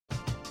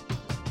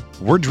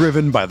We're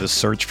driven by the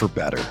search for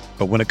better.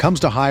 But when it comes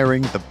to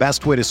hiring, the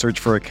best way to search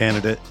for a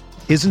candidate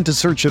isn't to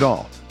search at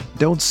all.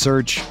 Don't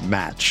search,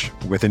 match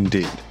with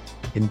Indeed.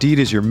 Indeed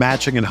is your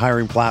matching and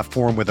hiring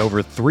platform with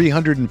over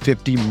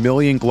 350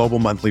 million global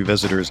monthly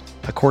visitors,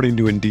 according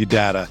to Indeed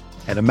data,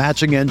 and a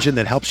matching engine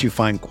that helps you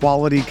find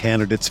quality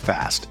candidates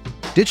fast.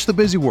 Ditch the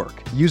busy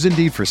work. Use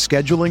Indeed for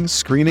scheduling,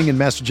 screening, and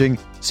messaging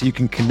so you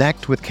can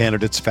connect with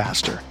candidates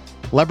faster.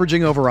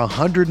 Leveraging over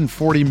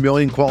 140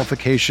 million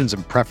qualifications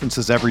and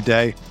preferences every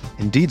day,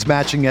 Indeed's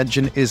matching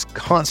engine is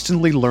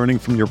constantly learning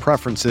from your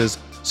preferences,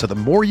 so the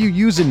more you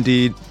use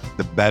Indeed,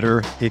 the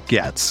better it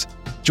gets.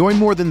 Join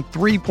more than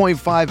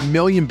 3.5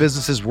 million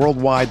businesses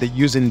worldwide that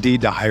use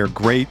Indeed to hire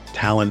great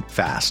talent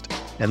fast.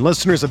 And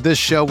listeners of this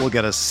show will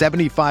get a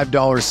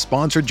 $75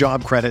 sponsored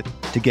job credit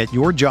to get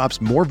your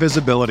jobs more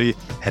visibility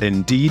at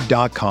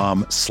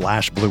Indeed.com/Blue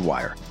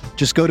Wire.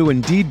 Just go to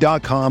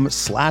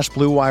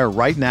Indeed.com/Blue Wire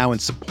right now and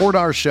support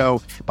our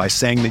show by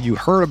saying that you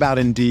heard about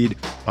Indeed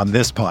on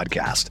this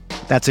podcast.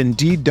 That's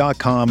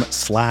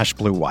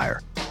Indeed.com/Blue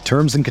Wire.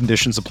 Terms and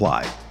conditions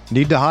apply.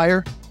 Need to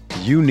hire?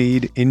 You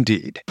need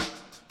Indeed.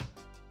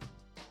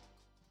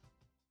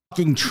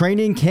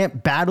 Training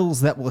camp battles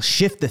that will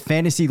shift the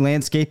fantasy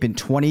landscape in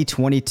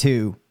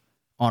 2022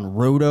 on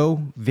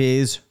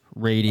RotoViz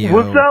Radio.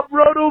 What's up,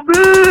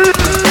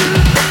 RotoViz?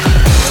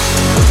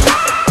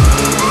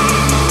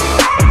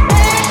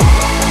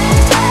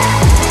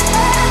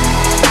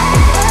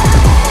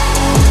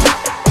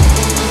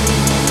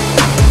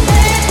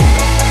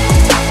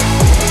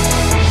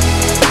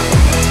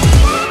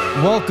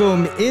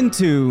 Welcome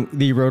into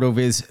the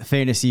RotoViz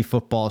Fantasy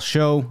Football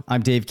Show.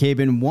 I'm Dave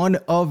Cabin, one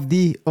of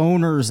the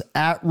owners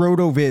at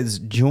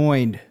RotoViz,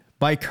 joined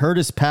by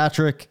Curtis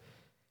Patrick.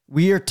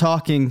 We are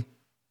talking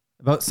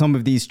about some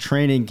of these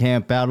training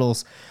camp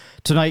battles.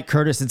 Tonight,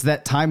 Curtis, it's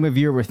that time of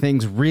year where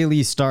things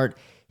really start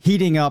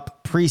heating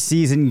up.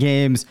 Preseason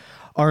games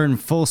are in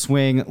full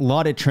swing. A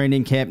lot of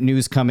training camp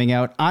news coming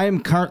out. I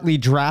am currently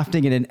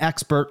drafting in an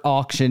expert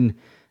auction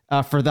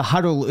for the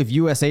huddle of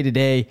USA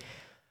Today.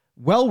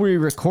 Well, we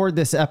record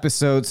this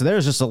episode, so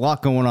there's just a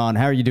lot going on.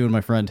 How are you doing,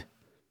 my friend?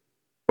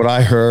 What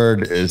I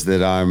heard is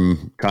that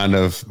I'm kind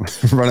of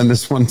running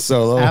this one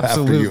solo.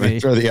 Absolutely. After you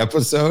intro the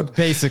episode.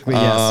 Basically,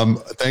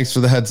 yes. Thanks for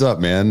the heads up,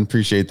 man.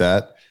 Appreciate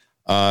that.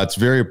 It's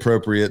very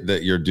appropriate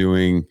that you're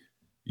doing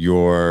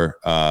your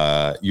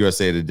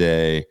USA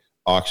Today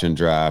auction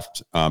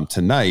draft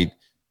tonight,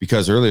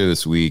 because earlier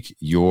this week,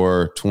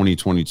 your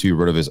 2022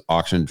 RotoViz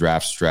auction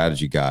draft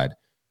strategy guide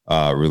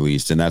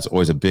released, and that's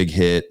always a big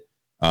hit.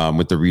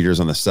 With the readers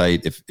on the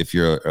site. If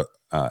you're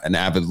an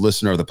avid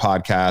listener of the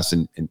podcast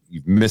and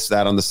you've missed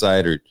that on the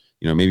site, or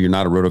maybe you're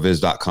not a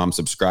rotoviz.com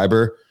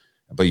subscriber,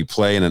 but you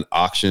play in an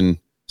auction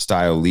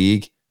style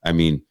league. I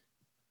mean,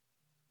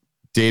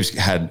 Dave's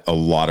had a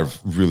lot of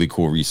really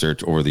cool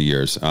research over the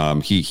years.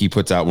 He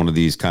puts out one of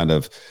these kind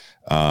of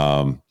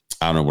I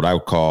don't know what I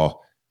would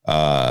call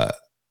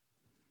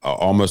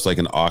almost like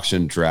an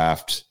auction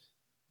draft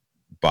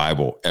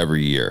Bible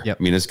every year. Yep.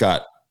 I mean, it's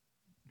got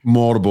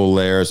multiple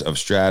layers of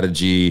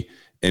strategy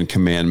and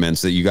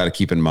commandments that you got to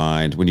keep in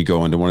mind when you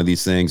go into one of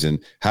these things. And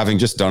having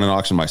just done an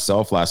auction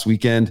myself last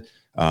weekend,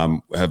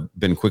 have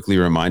been quickly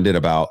reminded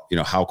about,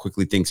 how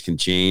quickly things can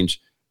change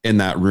in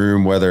that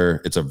room,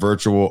 whether it's a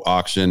virtual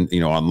auction,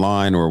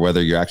 online, or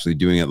whether you're actually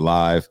doing it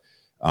live.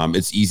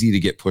 It's easy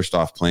to get pushed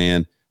off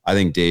plan. I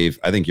think, Dave,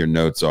 your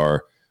notes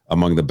are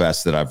among the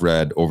best that I've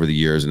read over the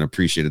years, and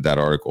appreciated that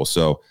article.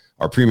 So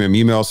our premium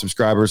email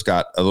subscribers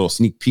got a little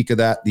sneak peek of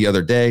that the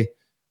other day.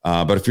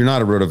 But if you're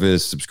not a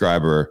RotoViz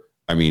subscriber,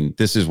 I mean,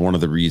 this is one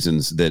of the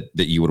reasons that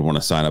you would want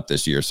to sign up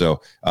this year. So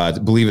I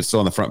believe it's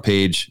still on the front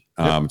page.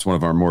 It's one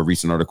of our more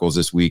recent articles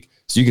this week.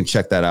 So you can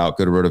check that out.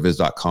 Go to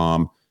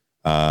rotoviz.com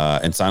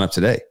and sign up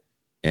today.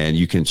 And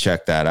you can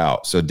check that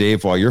out. So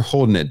Dave, while you're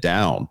holding it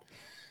down,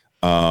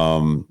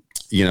 doing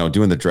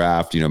the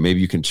draft, maybe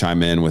you can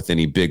chime in with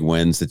any big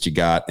wins that you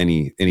got,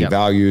 any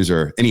values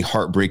or any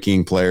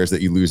heartbreaking players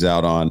that you lose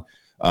out on.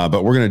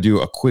 But we're going to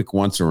do a quick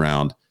once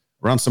around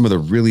some of the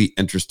really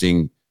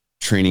interesting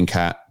training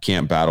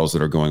camp battles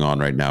that are going on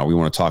right now. We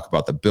want to talk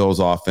about the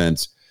Bills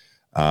offense,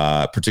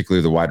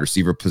 particularly the wide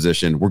receiver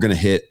position. We're going to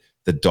hit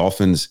the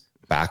Dolphins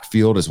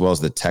backfield as well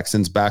as the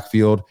Texans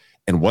backfield,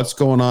 and what's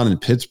going on in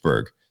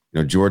Pittsburgh.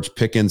 George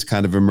Pickens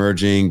kind of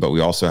emerging, but we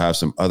also have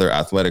some other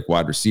athletic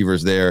wide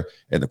receivers there,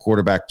 and the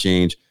quarterback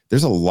change.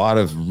 There's a lot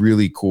of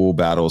really cool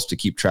battles to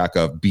keep track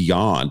of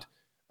beyond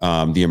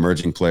the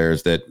emerging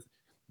players that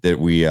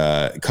we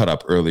cut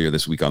up earlier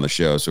this week on the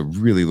show. So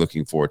really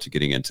looking forward to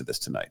getting into this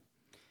tonight.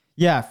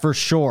 Yeah, for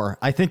sure.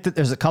 I think that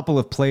there's a couple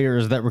of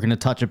players that we're going to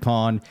touch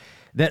upon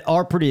that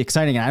are pretty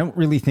exciting. And I don't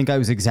really think I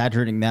was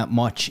exaggerating that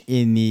much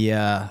in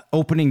the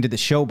opening to the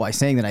show by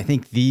saying that I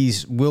think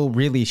these will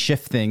really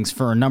shift things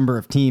for a number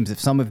of teams. If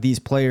some of these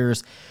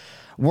players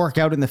work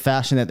out in the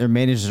fashion that their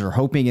managers are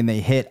hoping and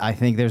they hit, I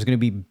think there's going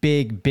to be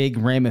big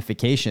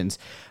ramifications.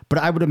 But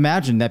I would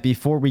imagine that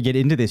before we get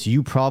into this,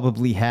 you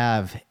probably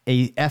have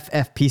a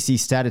FFPC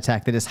stat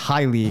attack that is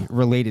highly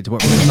related to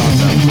what we're going to talk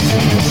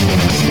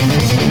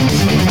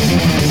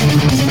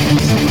about.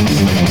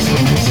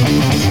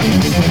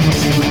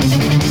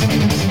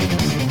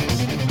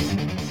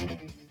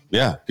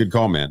 Yeah, good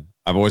call, man.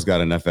 I've always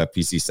got an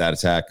FFPC stat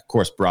attack. Of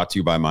course, brought to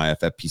you by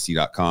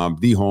myffpc.com,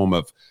 the home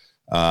of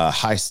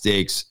high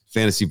stakes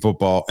fantasy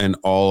football in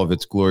all of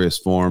its glorious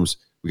forms.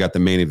 We got the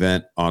main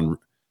event on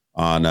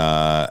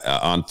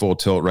Full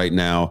Tilt right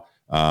now,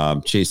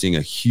 chasing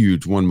a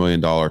huge $1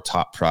 million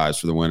top prize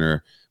for the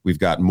winner. We've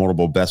got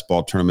multiple best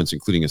ball tournaments,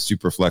 including a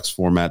super flex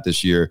format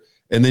this year.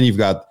 And then you've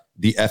got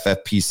the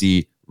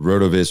FFPC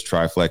RotoViz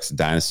Triflex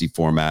Dynasty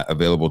format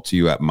available to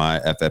you at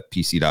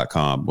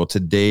myffpc.com. Well,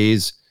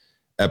 today's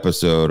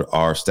episode,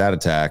 our stat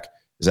attack,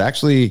 is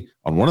actually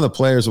on one of the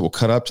players that will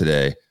cut up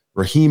today,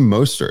 Raheem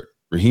Mostert.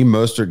 Raheem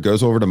Mostert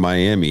goes over to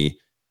Miami.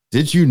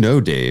 Did you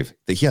know, Dave,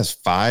 that he has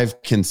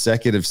 5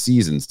 consecutive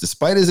seasons,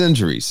 despite his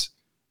injuries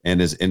and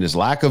his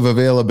lack of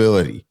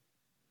availability?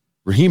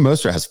 Raheem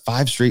Mostert has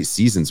 5 straight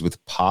seasons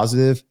with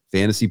positive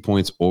fantasy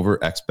points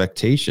over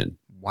expectation.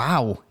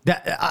 Wow.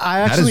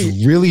 That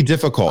is really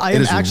difficult. I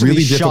am actually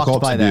shocked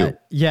by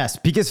that. Yes,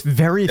 because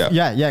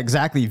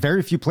exactly.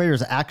 Very few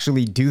players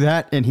actually do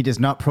that, and he does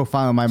not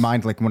profile in my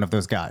mind like one of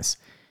those guys.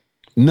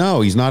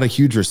 No, he's not a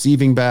huge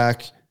receiving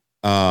back.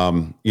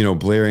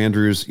 Blair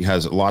Andrews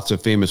has lots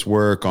of famous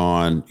work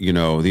on,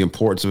 the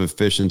importance of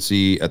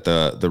efficiency at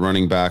the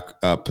running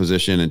back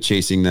position and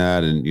chasing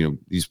that. And,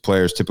 these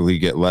players typically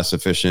get less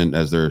efficient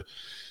as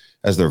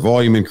their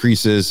volume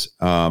increases.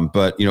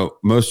 But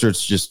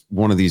Mostert's just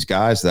one of these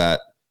guys that,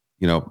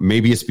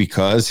 maybe it's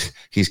because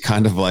he's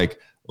kind of like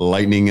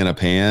lightning in a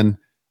pan.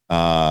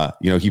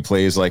 He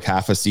plays like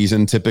half a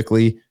season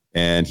typically,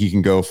 and he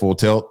can go full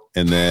tilt,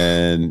 and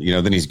then,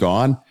 then he's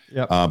gone.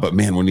 Yep. But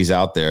man, when he's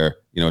out there,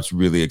 it's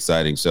really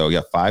exciting. So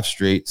yeah, 5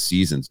 straight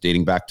seasons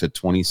dating back to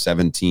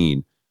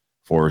 2017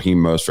 for Raheem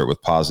Mostert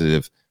with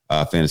positive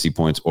fantasy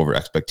points over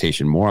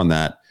expectation. More on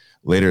that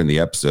later in the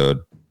episode.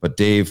 But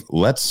Dave,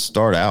 let's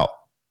start out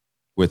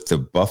with the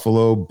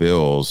Buffalo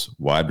Bills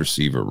wide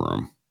receiver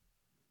room.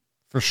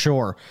 For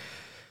sure.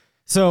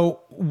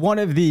 So one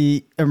of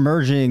the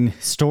emerging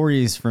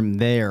stories from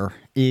there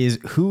is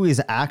who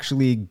is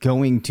actually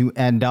going to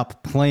end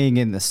up playing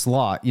in the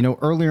slot.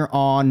 Earlier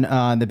on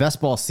the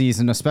best ball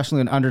season, especially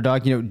an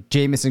underdog,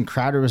 Jamison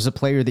Crowder was a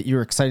player that you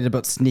were excited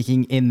about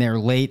sneaking in there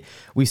late.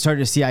 We started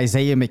to see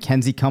Isaiah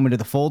McKenzie come into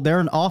the fold.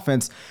 They're an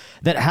offense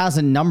that has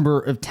a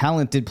number of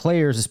talented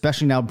players,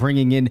 especially now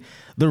bringing in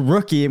the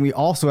rookie. And we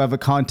also have a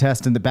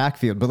contest in the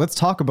backfield. But let's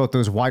talk about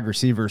those wide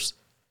receivers.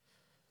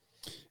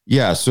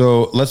 Yeah,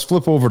 so let's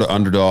flip over to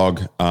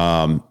Underdog.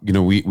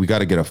 We got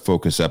to get a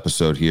focus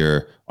episode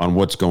here on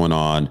what's going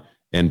on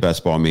in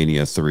Best Ball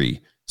Mania 3.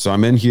 So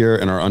I'm in here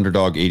in our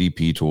Underdog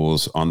ADP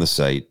tools on the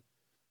site.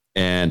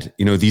 And,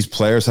 these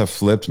players have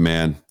flipped,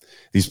 man.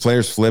 These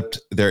players flipped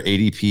their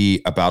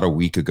ADP about a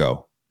week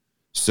ago.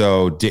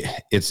 So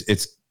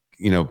it's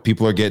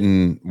people are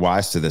getting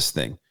wise to this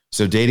thing.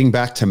 So dating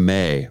back to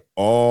May,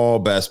 all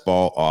Best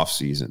Ball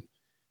offseason,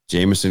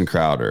 Jamison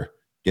Crowder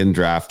getting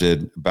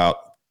drafted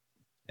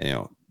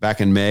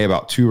back in May,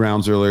 about 2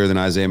 rounds earlier than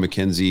Isaiah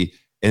McKenzie.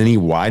 And then he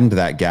widened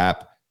that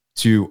gap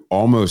to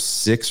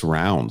almost 6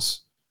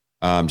 rounds.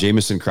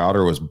 Jamison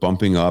Crowder was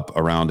bumping up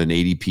around an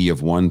ADP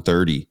of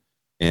 130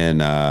 in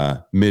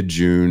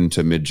mid-June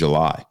to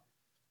mid-July.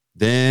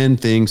 Then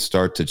things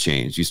start to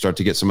change. You start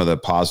to get some of the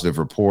positive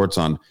reports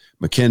on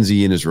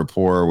McKenzie and his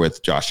rapport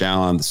with Josh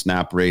Allen, the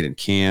snap rate in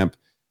camp.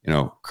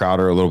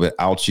 Crowder a little bit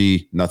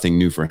ouchy, nothing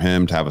new for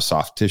him to have a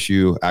soft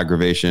tissue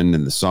aggravation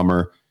in the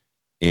summer.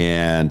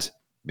 And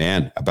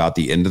man, about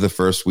the end of the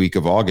first week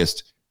of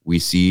August, we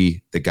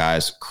see the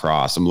guys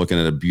cross. I'm looking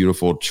at a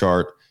beautiful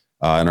chart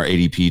in our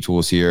ADP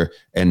tools here.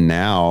 And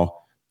now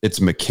it's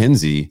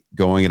McKenzie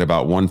going at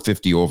about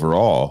 150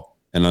 overall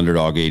in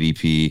Underdog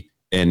ADP,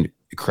 and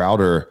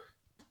Crowder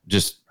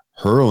just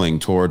hurling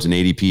towards an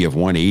ADP of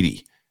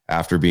 180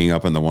 after being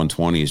up in the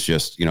 120s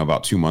just,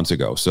 about 2 months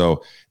ago.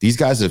 So these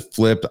guys have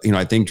flipped.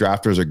 I think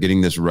drafters are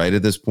getting this right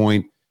at this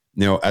point.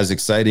 As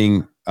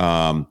exciting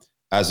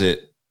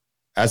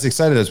as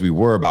excited as we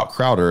were about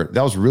Crowder,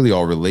 that was really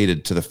all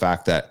related to the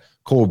fact that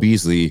Cole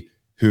Beasley,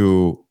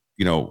 who,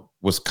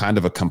 was kind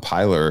of a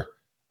compiler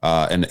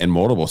in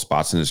multiple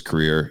spots in his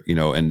career,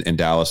 in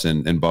Dallas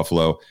and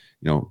Buffalo,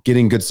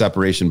 getting good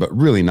separation, but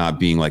really not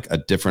being like a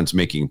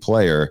difference-making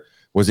player,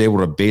 was able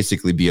to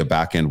basically be a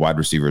back-end wide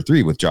receiver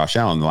 3 with Josh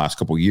Allen the last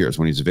couple of years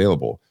when he's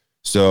available.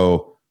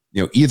 So,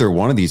 either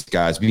one of these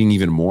guys being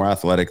even more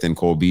athletic than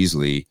Cole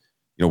Beasley,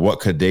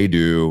 what could they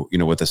do,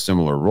 with a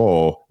similar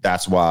role?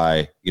 That's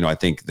why, I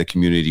think the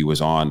community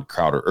was on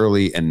Crowder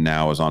early and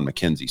now is on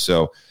McKenzie.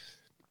 So,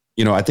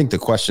 I think the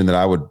question that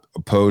I would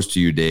pose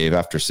to you, Dave,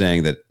 after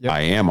saying that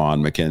I am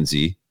on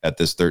McKenzie at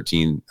this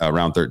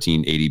round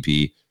 13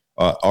 ADP,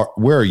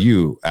 where are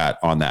you at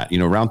on that?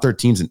 Round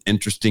 13 is an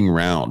interesting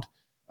round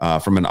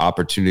from an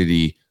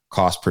opportunity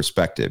cost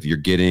perspective. You're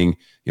getting,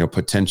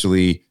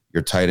 potentially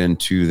your tight end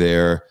 2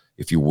 there.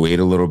 If you wait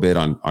a little bit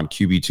on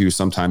QB2,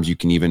 sometimes you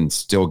can even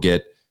still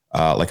get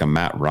like a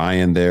Matt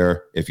Ryan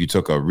there. If you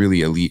took a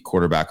really elite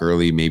quarterback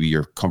early, maybe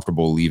you're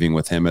comfortable leaving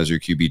with him as your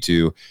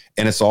QB2.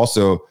 And it's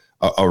also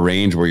a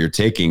range where you're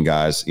taking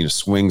guys,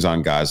 swings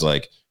on guys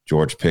like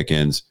George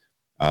Pickens,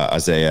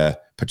 Isaiah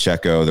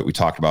Pacheco that we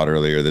talked about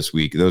earlier this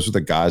week. Those are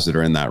the guys that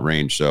are in that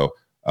range. So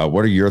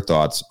what are your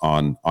thoughts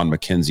on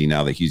McKenzie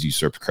now that he's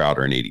usurped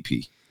Crowder and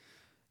ADP?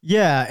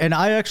 Yeah, and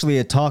I actually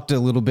had talked a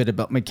little bit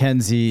about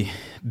McKenzie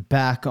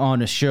back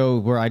on a show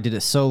where I did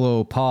a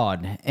solo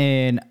pod,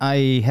 and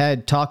I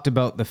had talked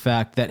about the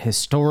fact that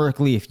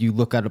historically, if you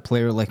look at a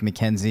player like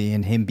McKenzie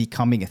and him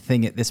becoming a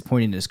thing at this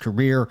point in his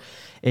career,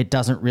 it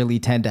doesn't really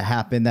tend to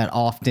happen that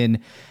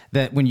often.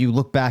 That when you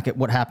look back at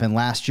what happened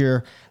last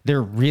year,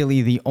 they're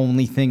really the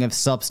only thing of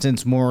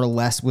substance, more or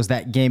less, was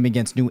that game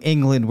against New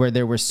England where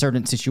there were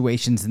certain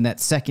situations in that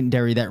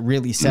secondary that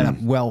really set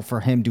up well for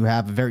him to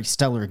have a very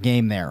stellar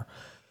game there.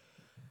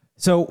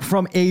 So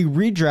from a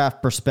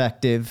redraft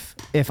perspective,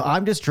 if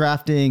I'm just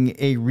drafting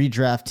a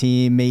redraft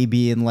team,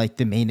 maybe in like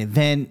the main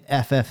event,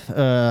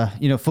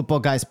 Football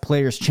Guys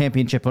Players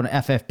Championship on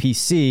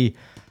FFPC,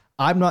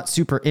 I'm not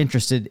super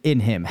interested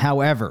in him.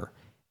 However,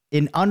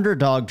 in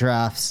underdog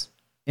drafts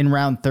in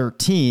round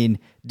 13,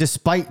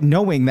 despite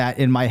knowing that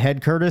in my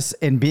head, Curtis,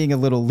 and being a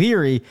little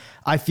leery,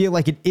 I feel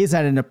like it is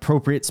at an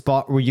appropriate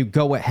spot where you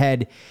go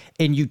ahead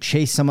and you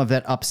chase some of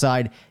that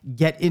upside,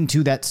 get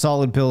into that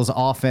solid Bills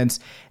offense.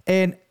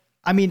 And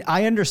I mean,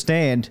 I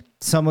understand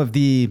some of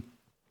the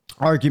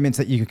arguments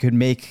that you could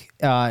make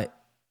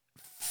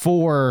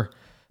for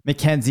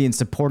McKenzie and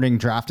supporting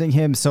drafting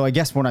him. So I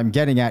guess what I'm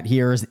getting at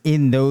here is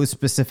in those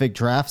specific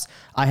drafts,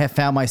 I have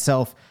found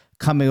myself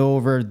coming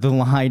over the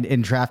line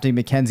and drafting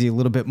McKenzie a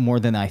little bit more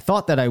than I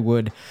thought that I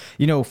would,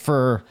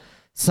 for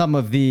some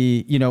of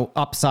the,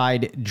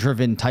 upside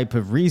driven type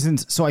of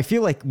reasons. So I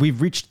feel like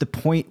we've reached the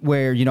point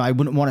where, I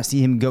wouldn't want to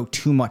see him go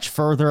too much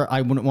further.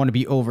 I wouldn't want to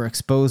be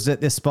overexposed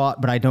at this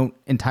spot, but I don't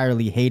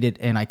entirely hate it.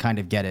 And I kind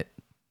of get it.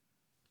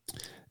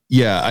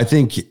 Yeah, I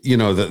think,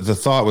 the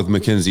thought with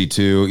McKenzie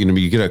too,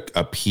 you get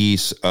a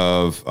piece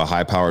of a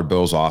high powered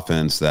Bills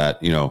offense that,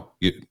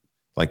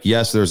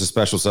 yes, there's a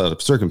special set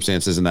of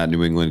circumstances in that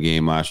New England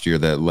game last year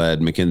that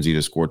led McKenzie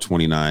to score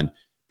 29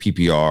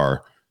 PPR.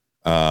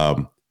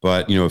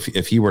 But,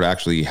 if he were to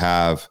actually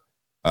have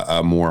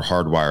a more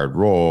hardwired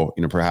role,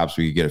 perhaps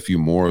we could get a few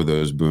more of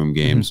those boom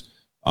games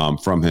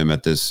from him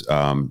at this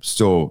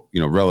still,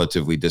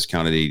 relatively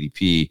discounted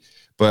ADP.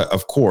 But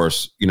of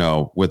course,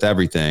 with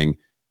everything,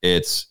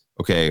 it's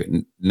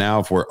okay. Now,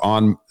 if we're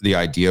on the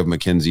idea of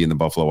McKenzie in the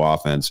Buffalo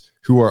offense,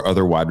 who are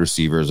other wide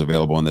receivers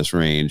available in this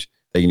range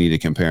that you need to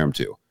compare him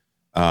to?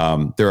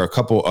 There are a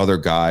couple other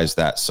guys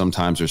that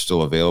sometimes are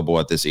still available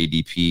at this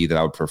ADP that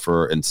I would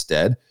prefer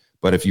instead.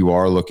 But if you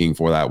are looking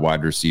for that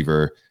wide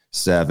receiver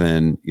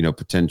 7,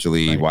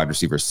 potentially wide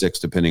receiver 6,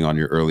 depending on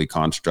your early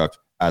construct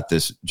at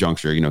this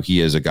juncture,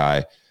 he is a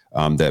guy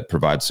that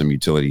provides some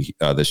utility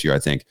this year, I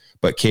think.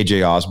 But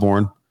KJ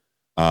Osborne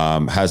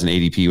has an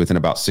ADP within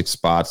about 6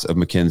 spots of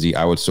McKenzie.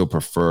 I would still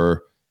prefer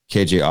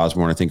KJ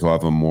Osborne. I think he'll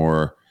have a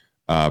more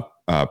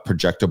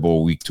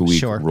projectable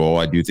week-to-week role.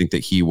 I do think that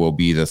he will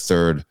be the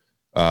third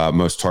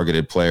most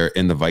targeted player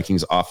in the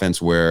Vikings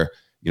offense, where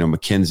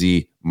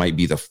McKenzie might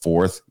be the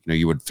fourth.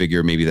 You would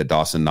figure maybe that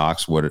Dawson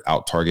Knox would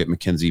out-target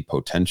McKenzie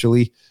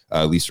potentially,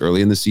 at least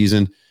early in the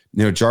season.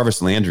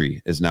 Jarvis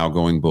Landry is now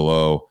going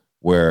below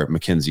where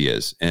McKenzie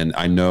is. And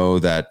I know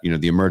that,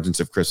 the emergence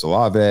of Chris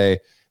Olave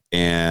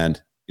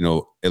and,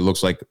 it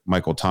looks like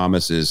Michael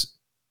Thomas is,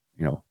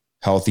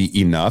 healthy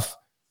enough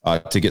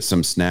to get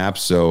some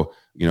snaps. So,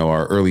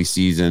 our early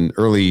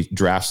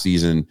draft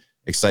season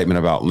excitement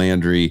about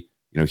Landry,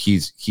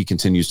 he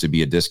continues to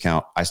be a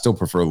discount. I still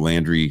prefer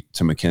Landry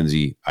to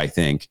McKenzie, I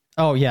think.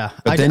 Oh yeah.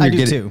 But I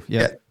do too.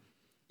 Yeah.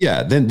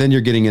 Yeah. Then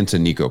you're getting into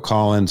Nico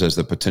Collins as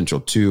the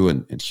potential 2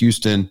 in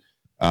Houston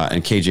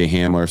and KJ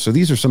Hamler. So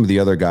these are some of the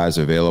other guys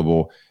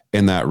available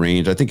in that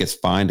range. I think it's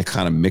fine to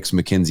kind of mix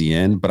McKenzie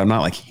in, but I'm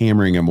not like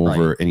hammering him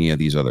over any of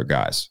these other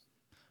guys.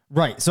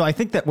 Right. So I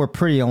think that we're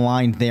pretty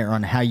aligned there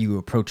on how you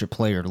approach a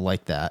player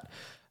like that.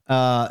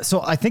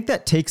 So I think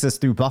that takes us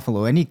through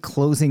Buffalo. Any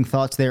closing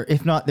thoughts there?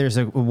 If not, there's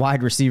a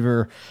wide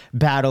receiver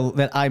battle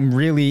that I'm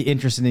really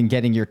interested in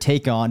getting your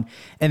take on.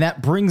 And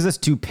that brings us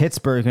to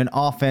Pittsburgh, an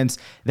offense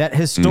that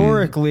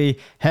historically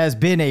has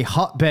been a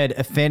hotbed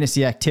of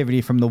fantasy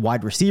activity from the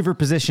wide receiver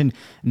position.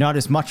 Not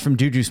as much from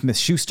Juju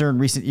Smith-Schuster in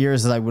recent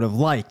years as I would have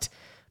liked.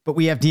 But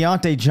we have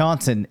Deontay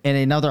Johnson and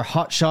another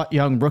hotshot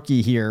young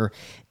rookie here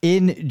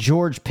in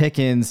George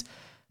Pickens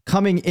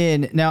coming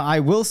in. Now, I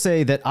will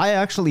say that I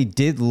actually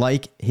did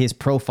like his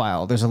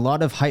profile. There's a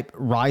lot of hype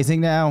rising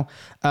now,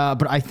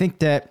 but I think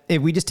that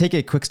if we just take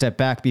a quick step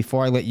back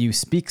before I let you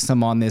speak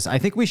some on this, I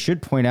think we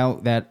should point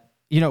out that,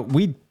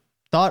 we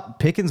thought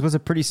Pickens was a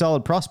pretty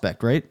solid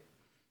prospect, right?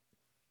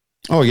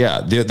 Oh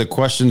yeah. The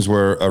questions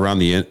were around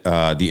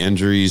the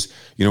injuries.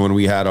 When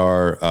we had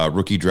our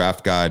rookie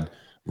draft guide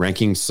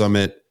ranking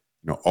summit,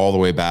 all the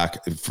way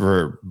back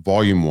for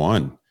volume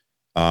 1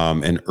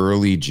 in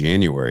early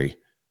January,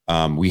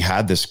 we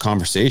had this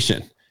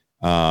conversation.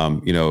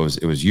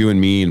 It was you and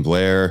me and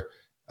Blair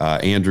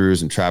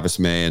Andrews and Travis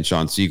May and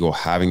Sean Siegel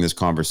having this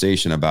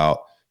conversation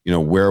about,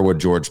 where would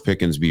George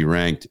Pickens be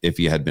ranked if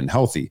he had been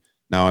healthy?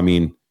 Now, I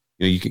mean,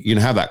 you can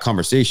have that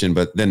conversation,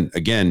 but then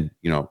again,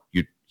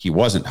 he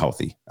wasn't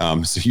healthy.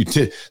 So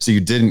you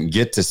didn't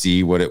get to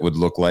see what it would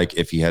look like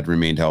if he had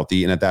remained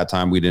healthy. And at that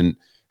time, we didn't,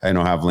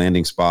 have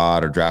landing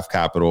spot or draft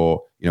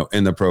capital,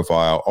 in the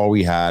profile. All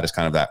we had is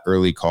kind of that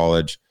early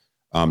college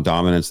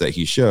dominance that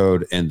he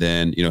showed. And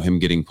then, him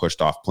getting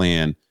pushed off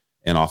plan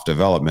and off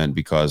development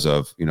because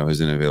of,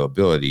 his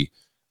unavailability.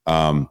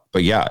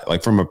 But yeah,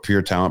 like from a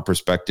pure talent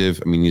perspective,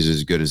 I mean, he's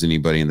as good as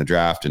anybody in the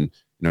draft. And,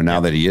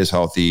 now that he is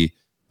healthy,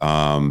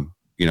 and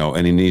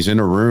he's in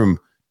a room,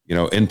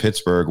 in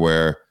Pittsburgh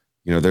where,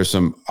 there's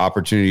some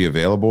opportunity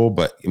available,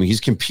 but I mean, he's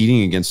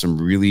competing against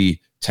some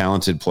really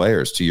talented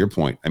players, to your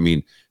point. I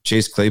mean,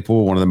 Chase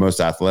Claypool, one of the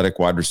most athletic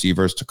wide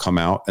receivers to come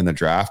out in the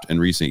draft in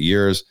recent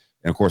years.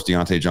 And of course,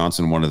 Diontae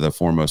Johnson, one of the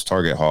foremost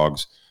target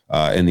hogs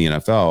in the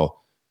NFL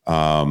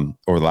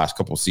over the last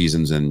couple of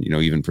seasons and,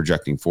 even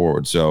projecting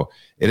forward. So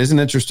it is an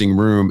interesting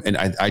room. And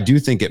I do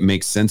think it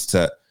makes sense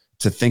to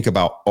think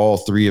about all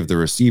three of the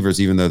receivers,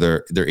 even though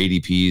their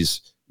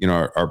ADPs,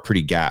 are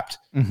pretty gapped.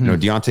 Mm-hmm.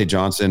 Diontae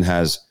Johnson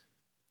has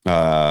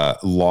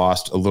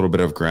lost a little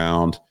bit of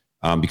ground,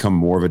 become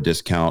more of a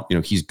discount.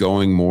 He's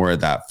going more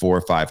at that 4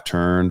 or 5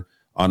 turn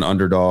on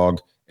Underdog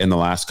in the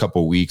last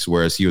couple of weeks,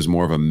 whereas he was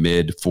more of a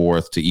mid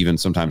 4th to even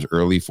sometimes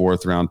early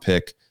 4th round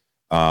pick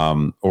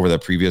over the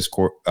previous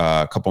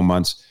couple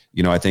months.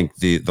 I think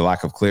the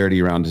lack of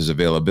clarity around his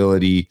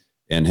availability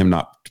and him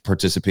not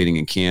participating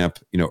in camp,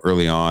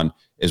 early on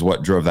is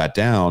what drove that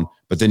down.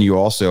 But then you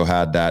also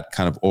had that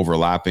kind of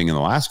overlapping in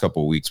the last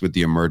couple of weeks with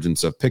the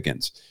emergence of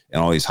Pickens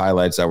and all these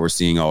highlights that we're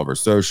seeing all over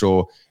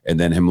social, and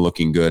then him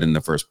looking good in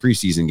the first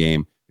preseason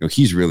game.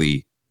 He's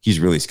really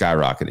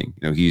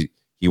skyrocketing.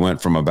 He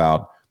went from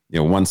about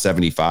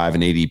 175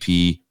 in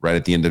ADP right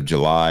at the end of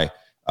July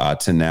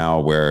to now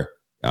where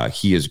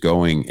he is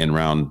going in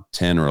round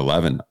 10 or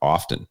 11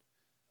 often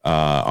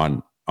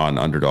on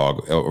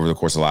Underdog over the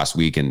course of last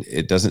week, and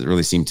it doesn't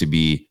really seem to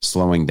be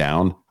slowing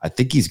down. I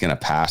think he's going to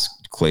pass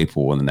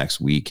Claypool in the next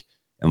week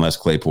unless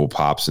Claypool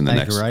pops in the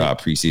next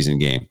preseason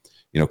game.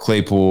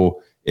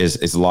 Claypool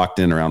is locked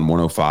in around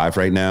 105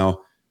 right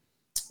now.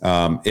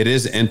 It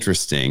is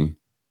interesting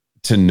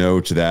to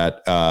note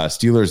that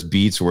Steelers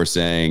beats were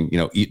saying,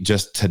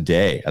 just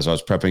today, as I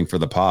was prepping for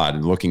the pod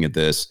and looking at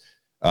this,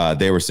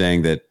 they were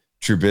saying that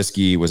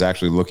Trubisky was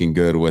actually looking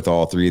good with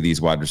all three of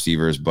these wide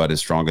receivers, but his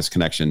strongest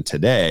connection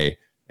today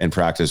in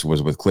practice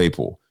was with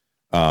Claypool.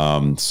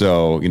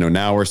 So,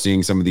 now we're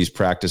seeing some of these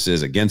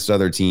practices against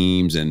other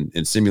teams and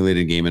in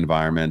simulated game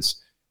environments.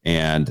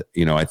 And,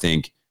 I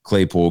think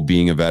Claypool,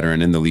 being a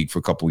veteran in the league for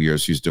a couple of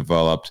years, who's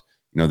developed,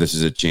 this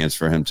is a chance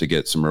for him to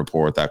get some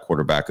rapport with that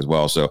quarterback as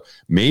well. So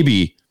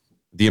maybe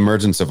the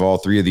emergence of all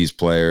three of these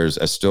players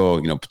as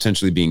still,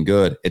 potentially being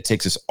good, it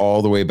takes us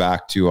all the way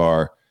back to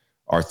our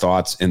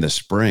thoughts in the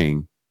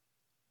spring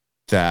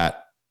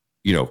that,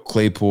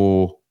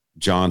 Claypool,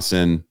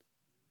 Johnson,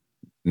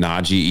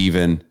 Najee,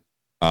 even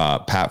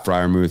Pat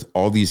Freiermuth,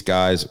 all these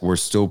guys were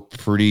still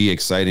pretty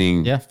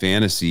exciting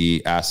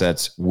fantasy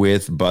assets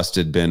with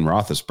busted Ben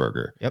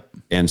Roethlisberger. Yep.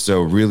 And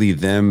so really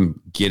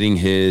them getting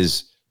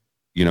his,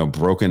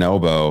 broken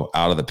elbow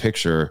out of the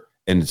picture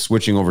and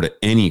switching over to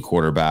any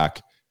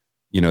quarterback,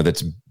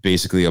 that's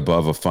basically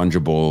above a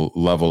fungible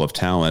level of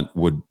talent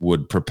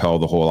would propel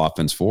the whole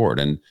offense forward.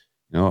 And,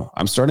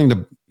 I'm starting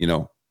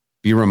to,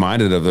 be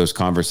reminded of those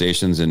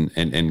conversations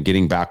and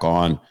getting back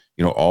on,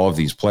 all of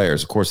these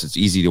players. Of course, it's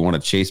easy to want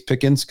to chase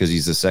Pickens because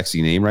he's a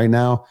sexy name right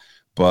now,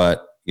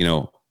 but,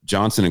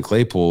 Johnson and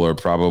Claypool are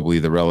probably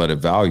the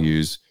relative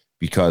values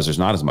because there's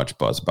not as much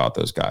buzz about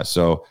those guys.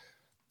 So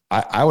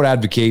I would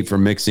advocate for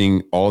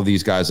mixing all of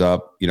these guys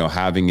up,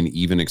 having an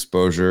even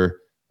exposure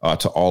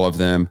to all of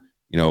them.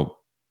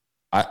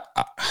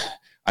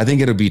 I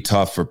think it'll be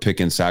tough for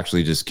Pickens to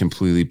actually just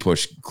completely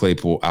push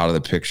Claypool out of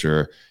the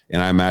picture.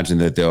 And I imagine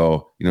that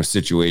they'll,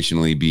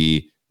 situationally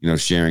be,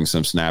 sharing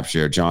some snap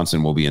share.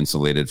 Johnson will be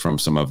insulated from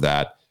some of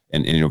that.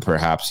 And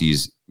perhaps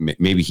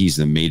maybe he's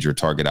the major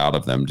target out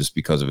of them just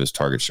because of his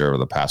target share over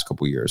the past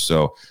couple of years.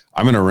 So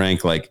I'm going to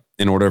rank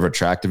in order of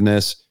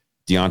attractiveness,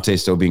 Deontay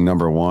still being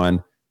number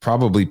 1,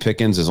 probably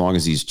Pickens as long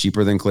as he's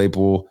cheaper than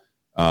Claypool.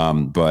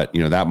 But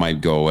that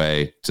might go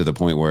away to the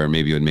point where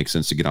maybe it would make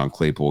sense to get on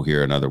Claypool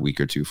here another week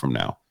or two from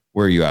now.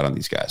 Where are you at on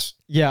these guys?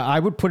 Yeah, I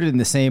would put it in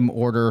the same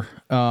order.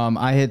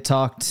 I had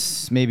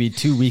talked maybe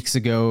 2 weeks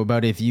ago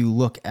about if you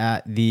look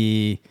at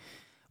the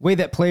way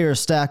that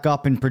players stack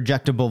up in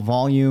projectable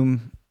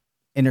volume,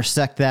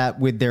 intersect that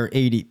with their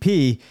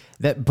ADP,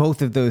 that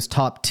both of those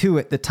top 2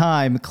 at the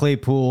time,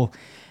 Claypool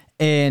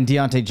and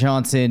Diontae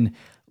Johnson,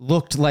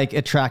 looked like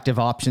attractive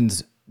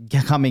options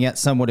coming at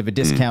somewhat of a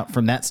discount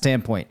from that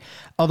standpoint.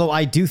 Although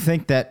I do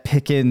think that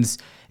Pickens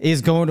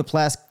is going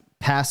to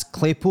pass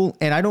Claypool,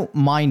 and I don't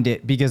mind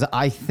it because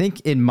I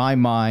think in my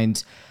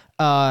mind,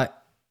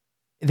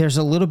 there's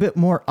a little bit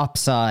more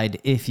upside,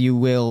 if you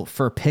will,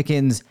 for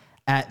Pickens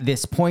at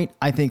this point.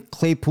 I think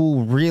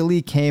Claypool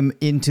really came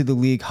into the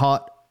league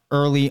hot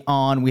early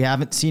on. We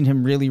haven't seen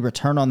him really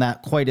return on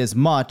that quite as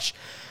much.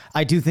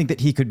 I do think that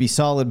he could be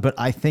solid, but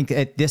I think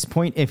at this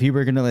point, if he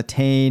were going to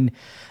attain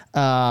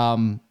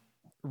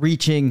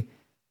reaching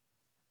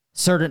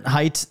certain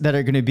heights that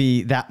are going to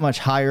be that much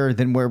higher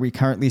than where we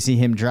currently see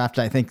him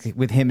drafted. I think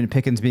with him and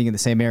Pickens being in the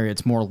same area,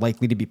 it's more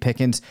likely to be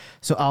Pickens.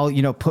 So I'll,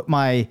 put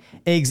my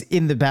eggs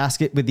in the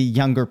basket with the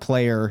younger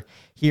player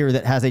here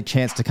that has a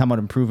chance to come out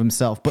and prove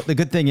himself. But the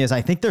good thing is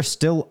I think they're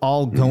still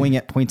all going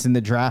at points in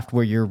the draft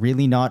where you're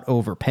really not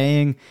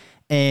overpaying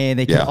and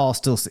they can all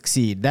still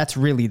succeed. That's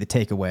really the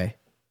takeaway.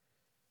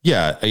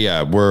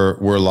 Yeah.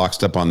 We're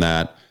locked up on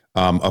that.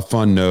 A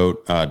fun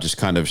note, just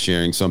kind of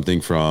sharing something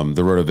from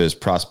the RotoViz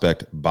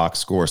prospect box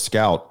score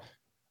scout.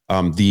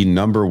 The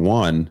number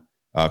one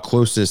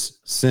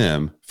closest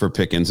sim for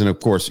Pickens. And of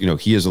course,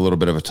 he is a little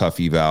bit of a tough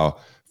eval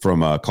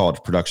from a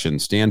college production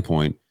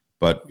standpoint,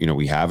 but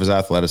we have his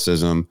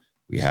athleticism,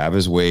 we have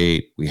his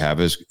weight, we have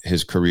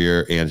his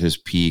career and his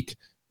peak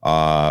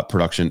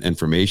production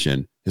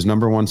information. His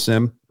number one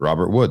sim,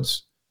 Robert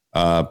Woods,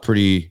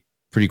 pretty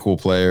cool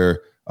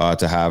player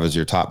to have as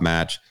your top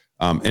match.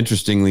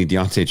 Interestingly,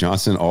 Deontay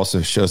Johnson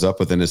also shows up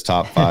within his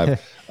top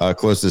 5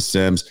 closest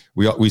sims.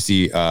 We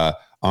see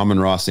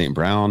Amon-Ra St.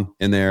 Brown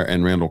in there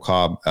and Randall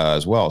Cobb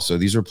as well. So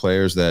these are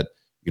players that,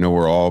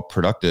 were all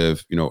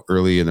productive,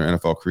 early in their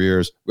NFL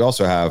careers. We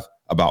also have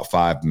about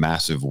 5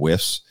 massive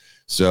whiffs.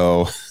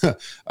 So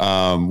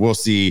we'll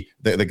see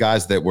the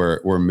guys that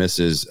were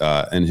misses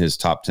in his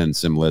top 10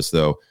 sim list,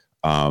 though.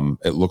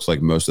 It looks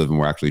like most of them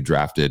were actually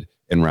drafted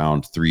in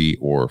round 3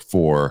 or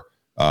 4.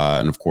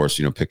 And of course,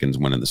 Pickens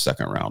went in the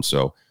second round.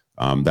 So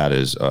that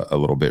is a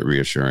little bit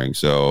reassuring.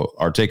 So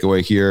our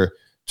takeaway here,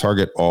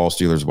 target all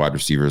Steelers wide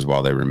receivers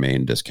while they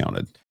remain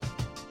discounted.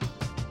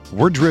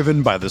 We're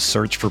driven by the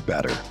search for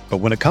better. But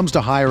when it comes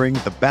to hiring,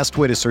 the best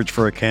way to search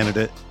for a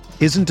candidate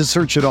isn't to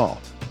search at all.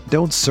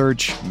 Don't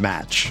search,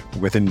 match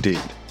with Indeed.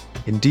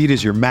 Indeed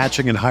is your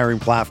matching and hiring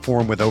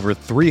platform with over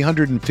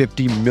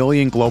 350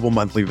 million global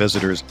monthly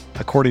visitors,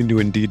 according to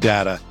Indeed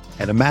data,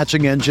 and a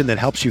matching engine that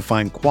helps you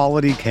find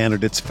quality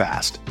candidates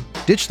fast.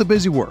 Ditch the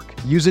busy work.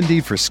 Use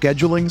Indeed for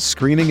scheduling,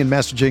 screening, and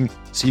messaging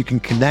so you can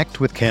connect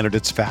with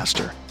candidates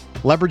faster.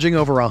 Leveraging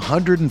over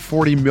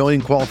 140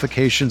 million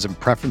qualifications and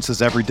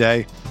preferences every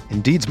day,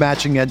 Indeed's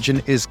matching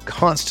engine is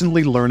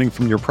constantly learning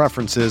from your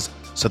preferences,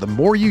 so the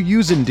more you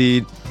use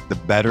Indeed, the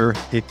better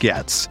it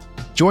gets.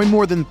 Join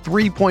more than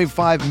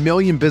 3.5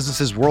 million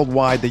businesses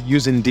worldwide that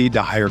use Indeed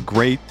to hire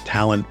great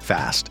talent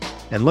fast.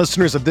 And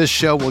listeners of this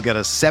show will get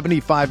a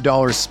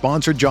 $75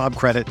 sponsored job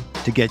credit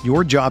to get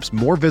your jobs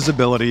more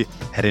visibility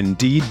at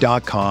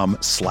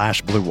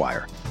Indeed.com/Blue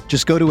Wire.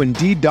 Just go to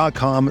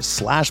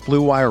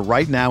Indeed.com/Blue Wire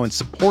right now and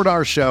support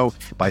our show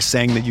by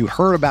saying that you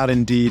heard about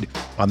Indeed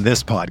on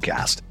this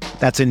podcast.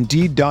 That's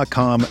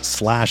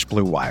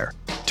Indeed.com/Blue Wire.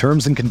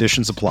 Terms and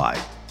conditions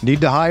apply. Need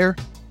to hire?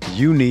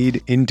 You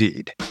need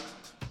Indeed.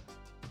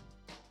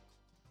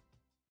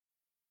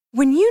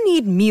 When you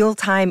need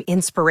mealtime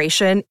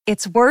inspiration,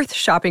 it's worth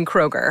shopping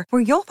Kroger,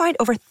 where you'll find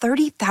over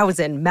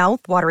 30,000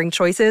 mouth-watering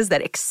choices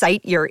that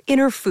excite your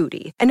inner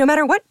foodie. And no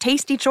matter what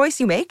tasty choice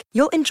you make,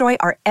 you'll enjoy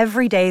our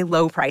everyday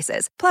low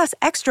prices, plus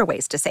extra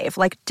ways to save,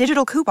 like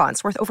digital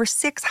coupons worth over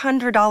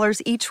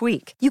 $600 each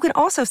week. You can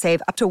also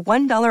save up to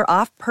 $1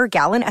 off per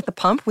gallon at the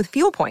pump with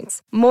fuel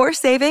points. More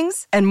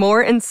savings and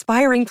more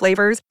inspiring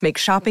flavors make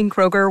shopping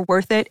Kroger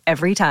worth it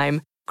every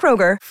time.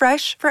 Kroger,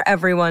 fresh for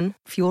everyone.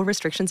 Fuel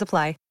restrictions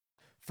apply.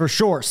 For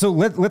sure. So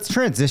let's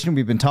transition.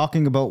 We've been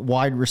talking about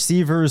wide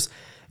receivers.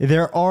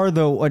 There are,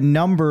 though, a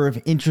number of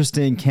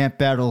interesting camp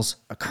battles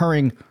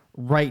occurring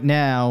right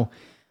now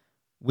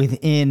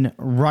within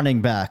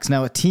running backs.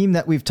 Now, a team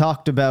that we've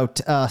talked about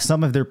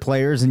some of their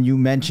players, and you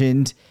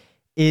mentioned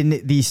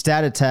in the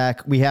stat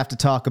attack, we have to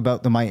talk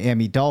about the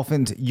Miami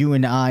Dolphins. You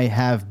and I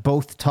have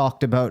both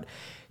talked about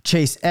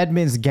Chase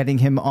Edmonds, getting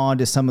him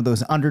onto some of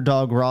those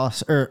underdog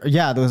rosters.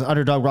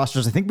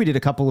 I think we did a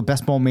couple of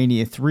Best Ball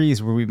Mania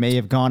 3s where we may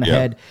have gone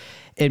ahead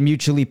and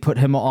mutually put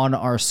him on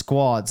our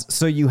squads.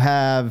 So you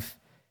have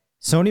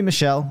Sony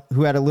Michel,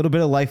 who had a little bit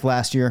of life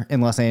last year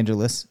in Los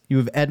Angeles. You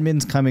have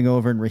Edmonds coming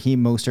over and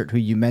Raheem Mostert, who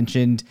you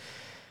mentioned.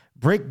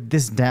 Break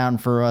this down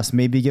for us.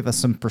 Maybe give us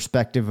some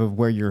perspective of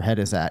where your head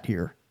is at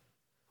here.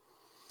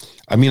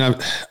 I mean,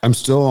 I'm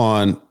still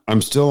on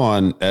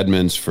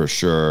Edmonds for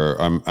sure.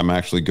 I'm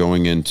actually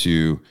going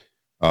into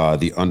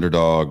the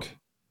Underdog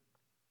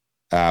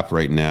app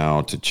right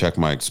now to check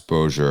my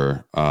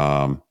exposure.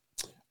 I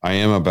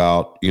am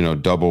about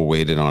double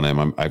weighted on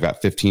him. I've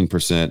got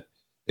 15%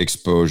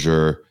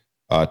 exposure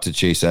to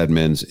Chase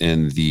Edmonds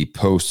in the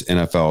post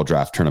NFL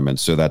draft tournament.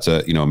 So that's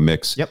a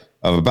mix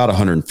of about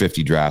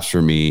 150 drafts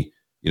for me.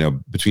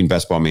 Between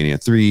Best Ball Mania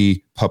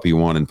 3, Puppy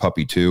 1, and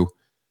Puppy 2.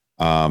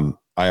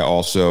 I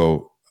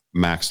also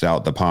maxed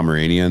out the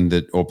Pomeranian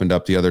that opened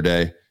up the other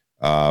day,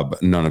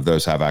 but none of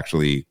those have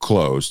actually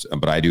closed.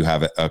 But I do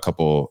have a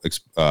couple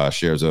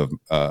shares of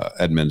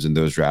Edmonds in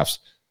those drafts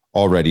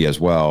already as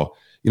well.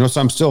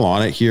 So I'm still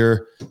on it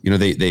here.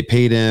 They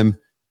paid him,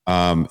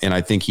 and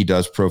I think he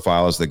does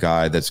profile as the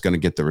guy that's going to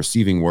get the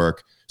receiving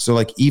work.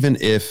 So even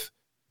if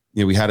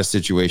we had a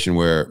situation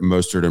where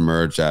Mostert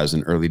emerged as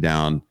an early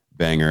down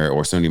banger,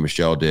 or Sony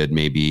Michel did,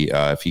 maybe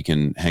if he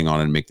can hang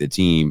on and make the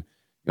team,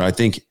 I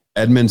think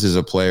Edmonds is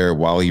a player,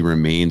 while he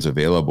remains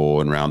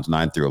available in rounds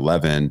 9 through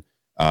 11,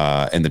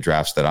 in the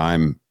drafts that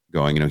I'm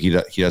going, he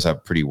does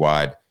have pretty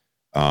wide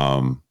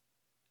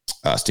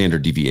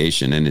standard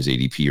deviation in his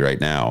ADP right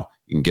now.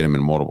 You can get him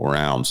in multiple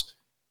rounds.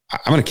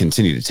 I'm going to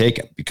continue to take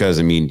him because,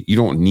 you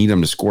don't need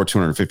him to score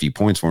 250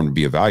 points for him to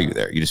be a value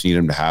there. You just need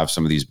him to have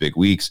some of these big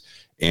weeks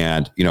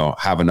and,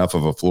 have enough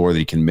of a floor that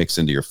he can mix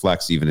into your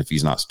flex, even if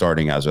he's not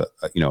starting as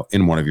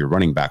in one of your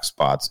running back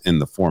spots in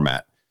the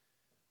format.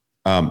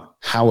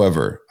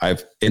 However,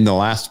 in the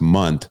last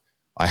month,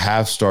 I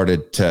have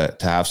started to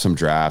have some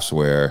drafts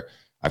where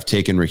I've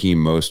taken Raheem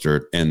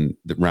Mostert in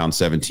round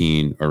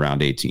 17 or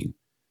round 18.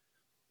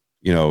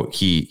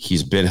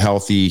 He's been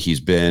healthy. He's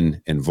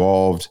been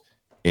involved.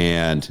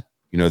 And,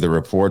 the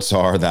reports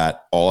are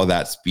that all of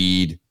that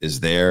speed is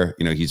there.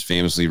 He's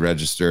famously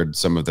registered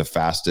some of the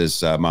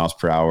fastest miles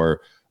per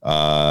hour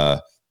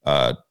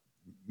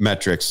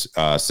metrics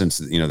since,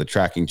 the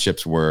tracking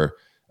chips were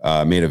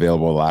made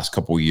available the last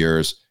couple of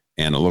years.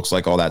 And it looks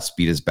like all that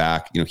speed is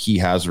back. He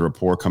has a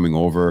rapport coming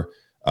over,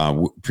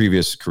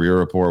 previous career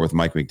rapport with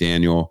Mike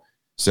McDaniel.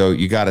 So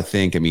you got to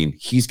think,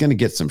 he's going to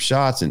get some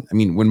shots. And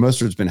when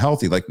Mostert's been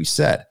healthy, like we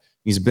said,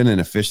 he's been an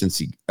efficient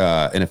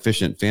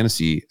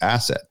fantasy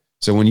asset.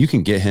 So when you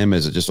can get him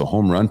as just a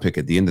home run pick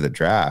at the end of the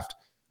draft,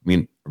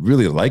 I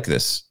really like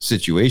this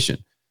situation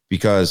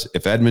because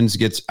if Edmonds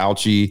gets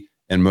ouchy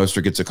and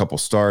Mostert gets a couple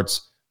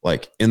starts,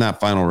 like in that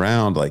final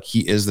round, like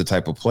he is the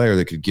type of player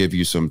that could give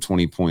you some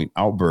 20-point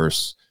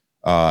outbursts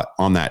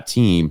on that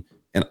team.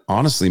 And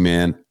honestly,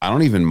 man, I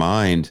don't even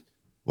mind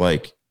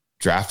like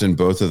drafting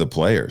both of the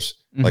players.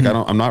 Mm-hmm. Like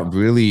I'm not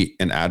really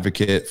an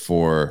advocate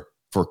for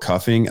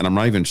cuffing, and I'm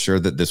not even sure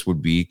that this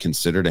would be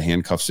considered a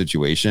handcuff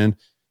situation.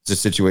 It's a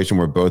situation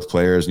where both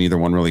players, neither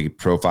one really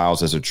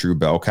profiles as a true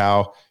bell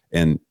cow,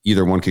 and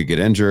either one could get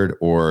injured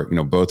or,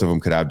 both of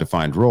them could have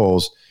defined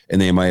roles, and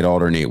they might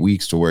alternate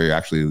weeks to where you're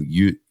actually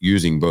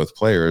using both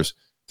players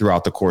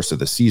throughout the course of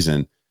the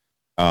season.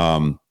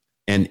 And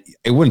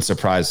it wouldn't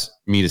surprise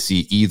me to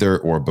see either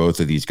or both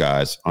of these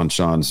guys on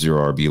Sean's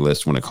zero RB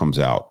list when it comes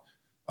out.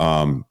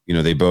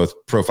 They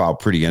both profile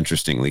pretty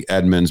interestingly.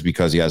 Edmonds,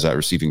 because he has that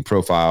receiving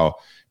profile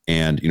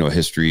and, a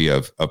history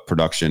of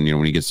production,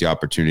 when he gets the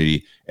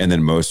opportunity, and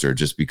then Mostert,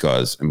 just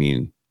because,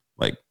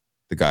 like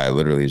the guy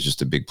literally is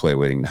just a big play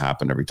waiting to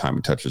happen every time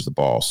he touches the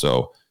ball.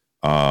 So,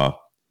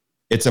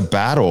 it's a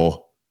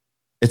battle.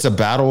 It's a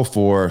battle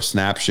for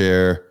snap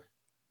share.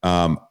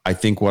 I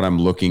think what I'm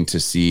looking to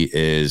see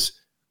is,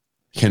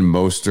 can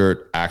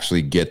Mostert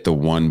actually get the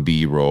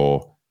 1B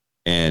role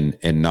and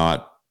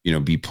not,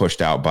 be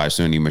pushed out by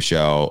Sony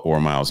Michel or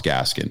Myles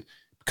Gaskin?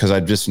 Because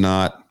I'm just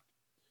not,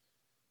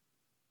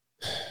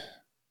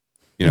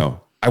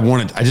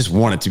 I just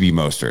want it to be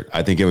Mostert.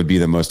 I think it would be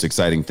the most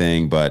exciting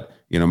thing, but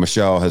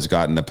Michel has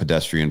gotten a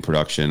pedestrian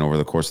production over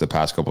the course of the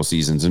past couple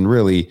seasons. And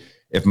really,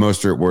 if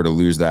Mostert were to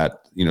lose that,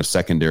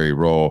 secondary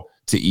role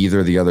to either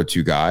of the other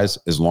two guys,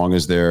 as long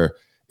as their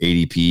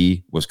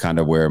ADP was kind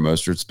of where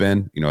Mostert's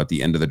been, at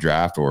the end of the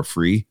draft or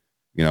free,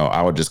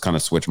 I would just kind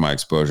of switch my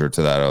exposure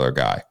to that other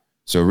guy.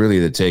 So really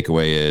the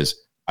takeaway is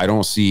I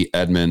don't see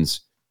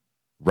Edmonds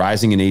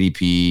rising in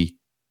ADP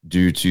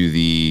due to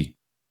the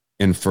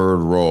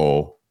inferred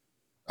role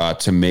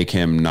to make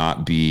him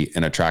not be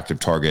an attractive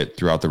target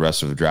throughout the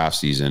rest of the draft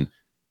season.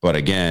 But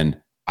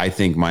again, I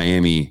think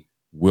Miami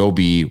will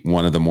be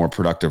one of the more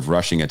productive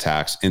rushing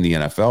attacks in the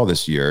NFL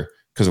this year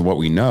because of what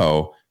we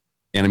know.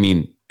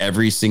 And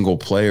every single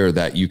player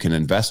that you can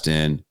invest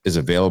in is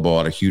available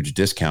at a huge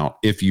discount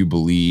if you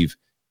believe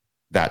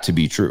that to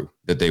be true,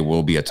 that they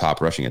will be a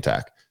top rushing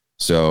attack.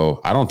 So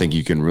I don't think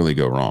you can really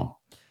go wrong.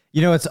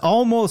 It's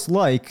almost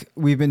like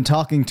we've been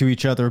talking to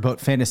each other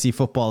about fantasy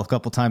football a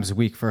couple times a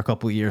week for a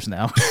couple of years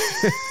now.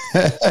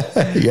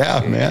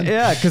 Yeah, man.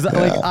 Yeah, because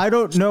I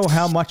don't know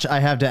how much I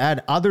have to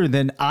add other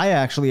than I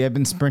actually have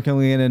been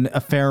sprinkling in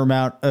a fair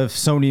amount of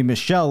Sony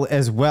Michel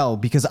as well,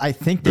 because I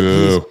think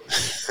that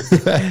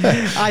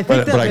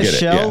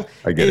Michel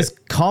is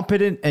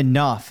competent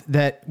enough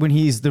that when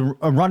he's a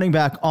running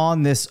back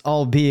on this,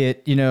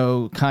 albeit,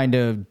 kind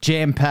of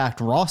jam-packed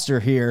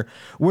roster here,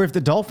 where if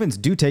the Dolphins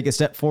do take a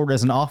step forward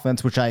as an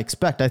offense, which I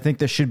expect, I think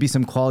there should be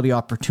some quality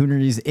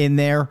opportunities in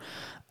there.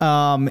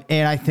 And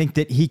I think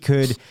that he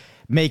could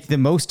make the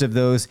most of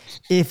those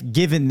if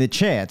given the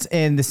chance.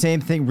 And the same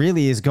thing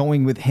really is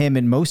going with him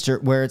and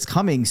Mostert, where it's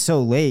coming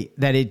so late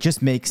that it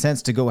just makes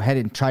sense to go ahead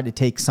and try to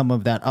take some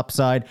of that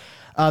upside.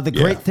 The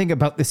great thing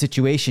about the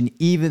situation,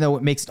 even though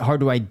it makes it hard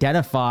to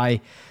identify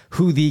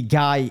who the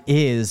guy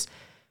is,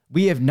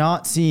 we have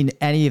not seen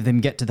any of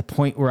them get to the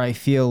point where I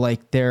feel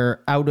like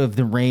they're out of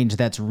the range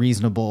that's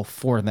reasonable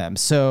for them.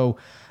 So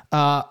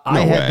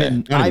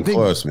I've been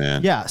close,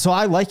 man. Yeah. So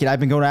I like it.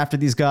 I've been going after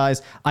these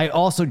guys. I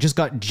also just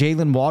got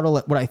Jalen Waddle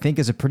at what I think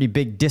is a pretty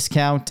big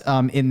discount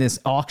in this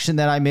auction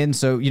that I'm in.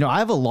 So, I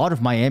have a lot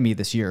of Miami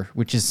this year,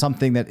 which is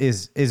something that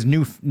is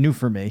new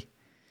for me.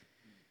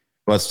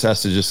 Let's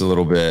test it just a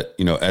little bit.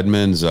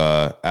 Edmonds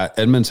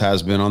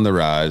has been on the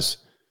rise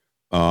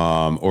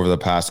over the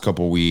past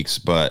couple of weeks,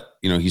 but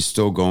he's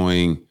still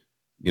going,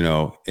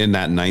 in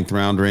that 9th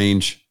round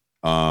range,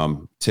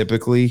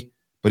 typically,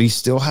 but he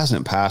still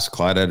hasn't passed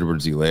Clyde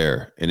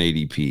Edwards-Helaire in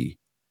ADP,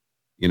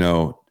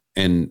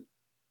 and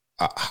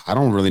I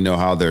don't really know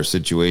how their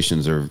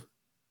situations are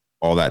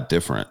all that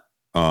different.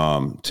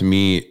 To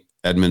me,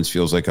 Edmonds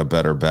feels like a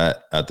better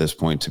bet at this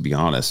point, to be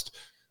honest.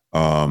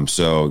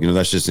 So,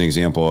 that's just an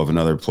example of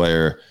another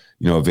player,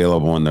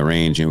 available in the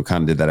range. And we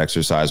kind of did that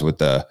exercise with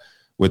the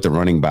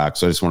running back.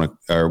 So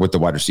or with the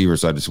wide receiver.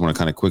 So I just want to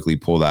kind of quickly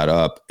pull that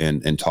up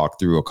and talk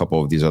through a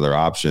couple of these other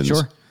options.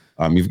 Sure.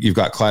 You've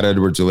got Clyde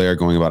Edwards-Helaire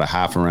going about a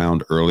half a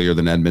round earlier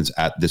than Edmonds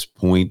at this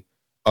point.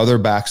 Other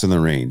backs in the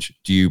range.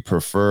 Do you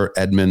prefer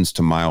Edmonds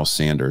to Miles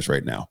Sanders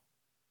right now?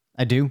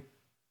 I do.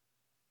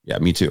 Yeah,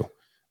 me too.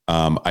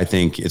 I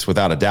think it's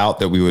without a doubt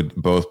that we would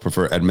both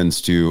prefer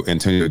Edmonds to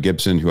Antonio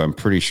Gibson, who I'm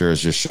pretty sure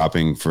is just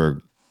shopping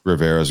for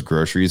Rivera's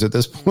groceries at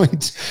this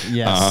point.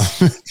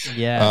 Yes.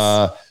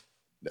 Yes.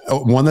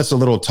 One that's a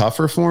little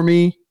tougher for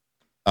me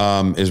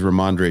is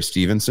Ramondre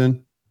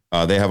Stevenson.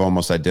 They have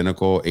almost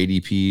identical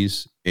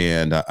ADPs,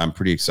 and I'm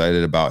pretty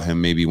excited about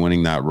him maybe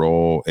winning that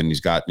role. And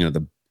he's got,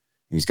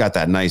 he's got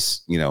that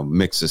nice,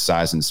 mix of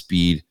size and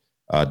speed.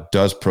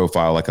 Does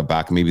profile like a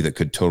back maybe that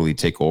could totally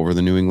take over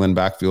the New England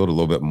backfield a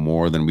little bit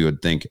more than we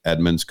would think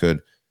Edmonds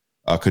could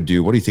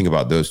do. What do you think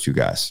about those two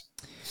guys?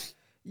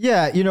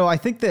 Yeah, I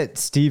think that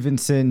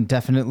Stevenson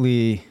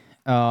definitely,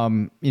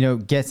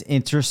 gets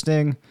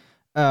interesting.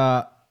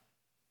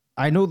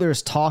 I know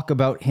there's talk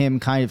about him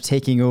kind of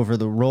taking over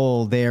the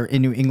role there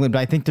in New England, but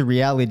I think the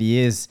reality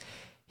is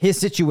his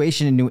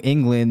situation in New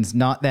England's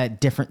not that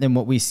different than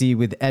what we see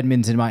with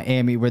Edmonds in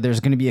Miami, where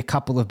there's going to be a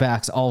couple of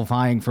backs all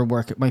vying for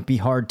work. It might be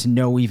hard to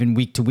know even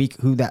week to week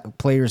who that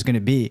player is going to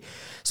be.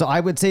 So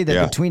I would say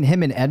that between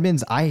him and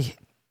Edmonds,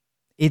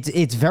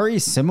 it's very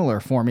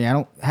similar for me. I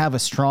don't have a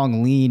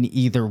strong lean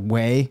either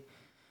way.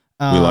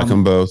 We like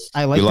them both.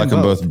 I like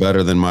them both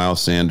better than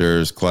Miles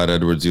Sanders, Clyde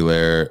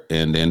Edwards-Helaire,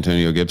 and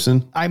Antonio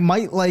Gibson. I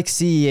might like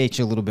CEH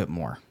a little bit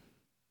more.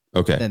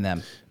 Okay. Than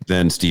them.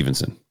 Than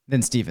Stevenson.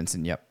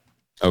 Yep.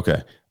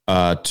 Okay.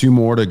 Two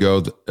more to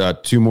go.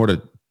 Two more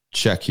to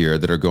check here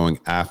that are going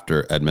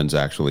after Edmonds,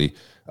 actually.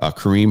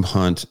 Kareem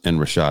Hunt and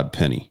Rashad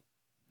Penny.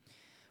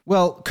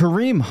 Well,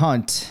 Kareem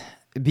Hunt,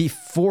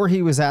 before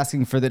he was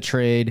asking for the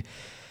trade,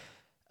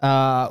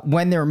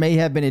 when there may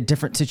have been a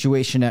different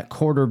situation at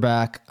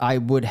quarterback, I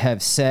would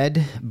have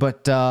said,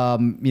 but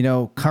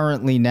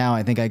currently now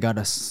I think I got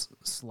a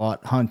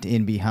slot Hunt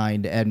in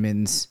behind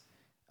Edmonds.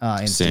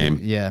 Same.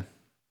 Yeah.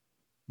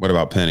 What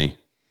about Penny?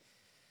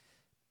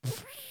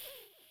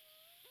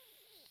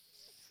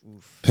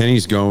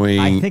 Penny's going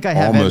I think I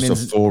have almost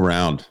Edmonds, a full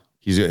round.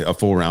 He's a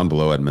full round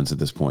below Edmonds at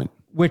this point.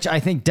 Which I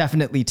think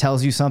definitely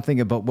tells you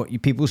something about what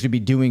people should be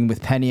doing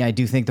with Penny. I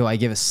do think, though, I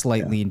give a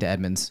slight lean to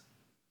Edmonds.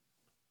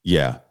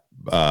 Yeah.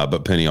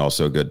 But Penny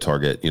also a good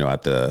target,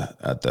 at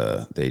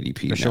the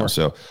ADP now. Sure.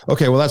 So,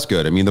 okay, well, that's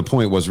good. I mean, the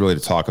point was really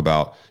to talk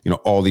about,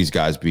 all these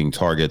guys being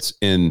targets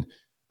in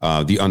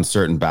the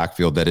uncertain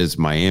backfield that is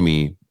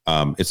Miami.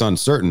 It's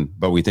uncertain,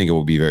 but we think it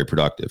will be very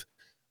productive.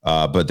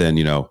 But then,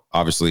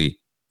 obviously,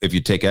 if you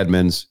take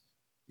Edmonds,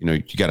 you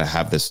got to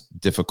have this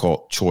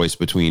difficult choice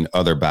between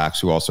other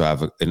backs who also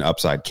have an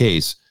upside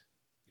case.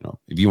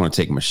 If you want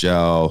to take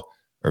Michelle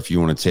or if you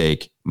want to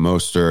take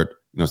Mostert,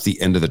 it's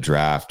the end of the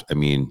draft. I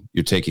mean,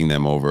 you're taking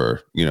them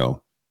over,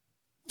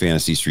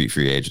 fantasy street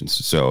free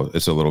agents. So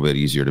it's a little bit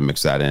easier to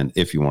mix that in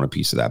if you want a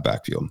piece of that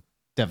backfield.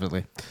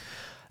 Definitely.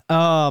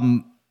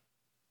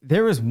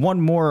 There was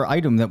one more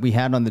item that we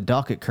had on the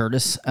docket,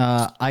 Curtis.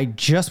 I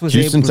just was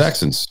Houston able to,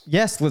 Texans.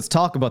 Yes, let's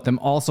talk about them.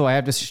 Also, I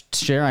have to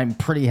share, I'm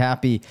pretty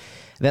happy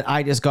that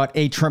I just got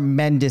a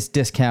tremendous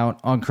discount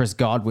on Chris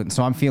Godwin.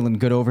 So I'm feeling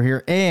good over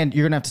here. And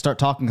you're going to have to start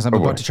talking because I'm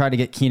about to try to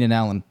get Keenan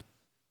Allen.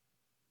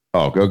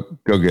 Oh, go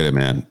get it,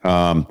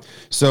 man.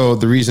 So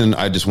the reason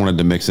I just wanted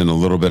to mix in a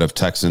little bit of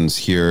Texans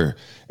here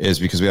is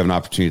because we have an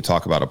opportunity to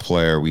talk about a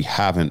player we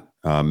haven't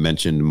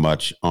mentioned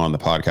much on the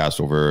podcast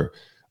over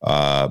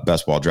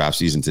best ball draft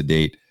season to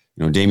date.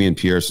 Dameon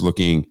Pierce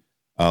looking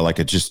like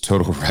a just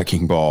total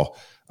wrecking ball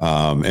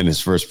in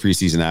his first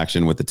preseason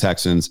action with the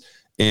Texans.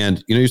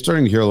 And, you're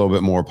starting to hear a little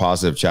bit more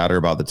positive chatter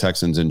about the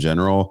Texans in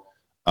general.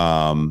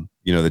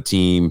 The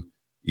team,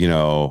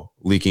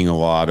 leaking a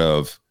lot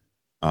of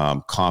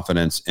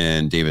confidence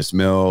in Davis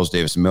Mills.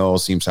 Davis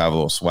Mills seems to have a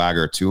little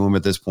swagger to him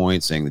at this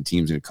point, saying the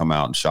team's going to come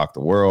out and shock the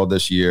world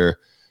this year.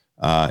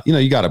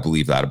 You got to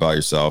believe that about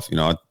yourself.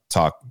 I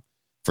talk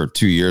for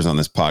 2 years on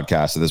this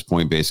podcast at this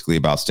point, basically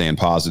about staying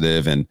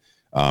positive and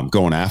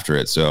going after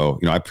it. So,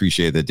 I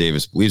appreciate that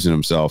Davis believes in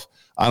himself.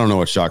 I don't know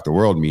what shock the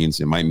world means.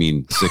 It might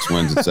mean 6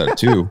 wins instead of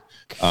 2.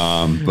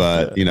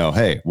 But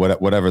hey,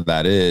 whatever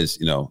that is,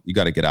 you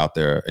got to get out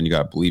there and you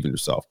got to believe in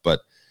yourself. But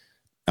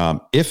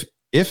if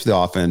the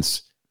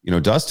offense,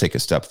 does take a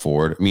step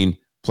forward, I mean,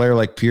 player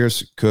like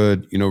Pierce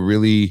could,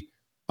 really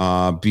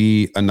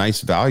be a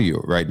nice value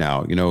right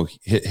now.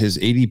 His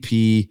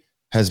ADP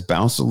has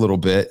bounced a little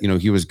bit.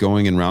 He was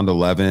going in round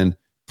 11,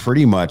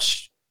 pretty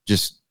much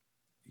just,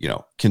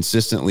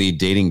 consistently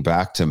dating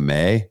back to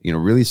May,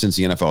 really since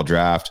the NFL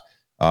draft.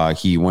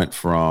 he went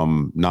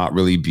from not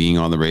really being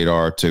on the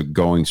radar to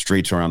going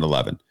straight to around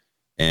 11.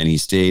 And he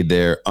stayed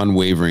there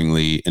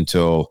unwaveringly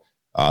until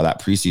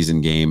that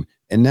preseason game.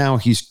 And now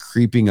he's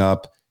creeping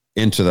up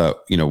into the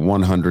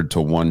 100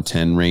 to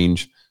 110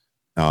 range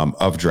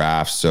of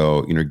drafts.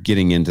 So,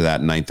 getting into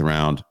that 9th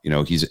round,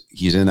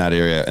 he's in that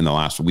area in the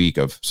last week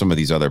of some of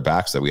these other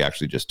backs that we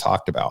actually just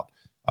talked about,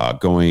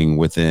 going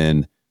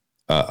within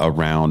a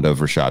round of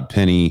Rashad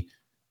Penny,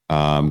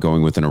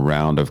 going within a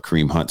round of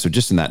Kareem Hunt. So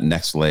just in that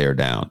next layer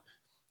down.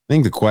 I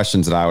think the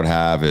questions that I would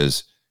have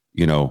is,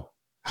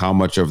 how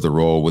much of the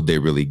role would they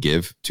really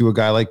give to a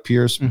guy like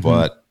Pierce? Mm-hmm.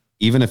 But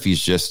even if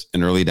he's just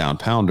an early down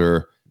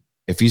pounder,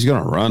 if he's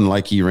going to run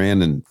like he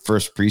ran in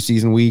first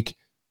preseason week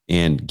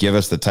and give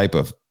us the type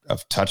of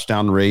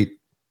touchdown rate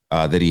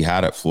that he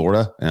had at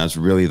Florida, and that's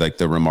really like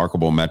the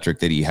remarkable metric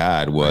that he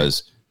had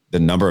was the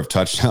number of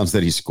touchdowns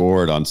that he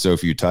scored on so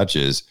few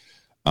touches.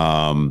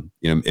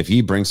 If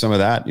he brings some of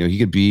that, he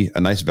could be a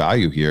nice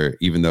value here,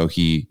 even though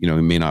he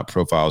may not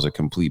profile as a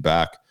complete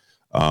back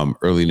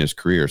early in his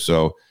career.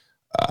 So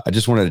I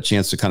just wanted a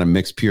chance to kind of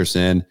mix Pierce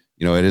in.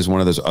 It is one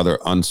of those other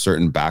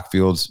uncertain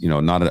backfields,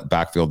 not a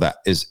backfield that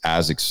is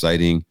as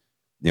exciting,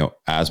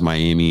 as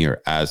Miami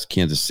or as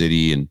Kansas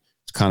City. And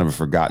it's kind of a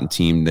forgotten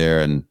team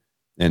there. And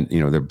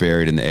they're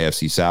buried in the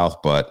AFC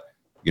South. But,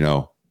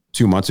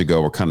 2 months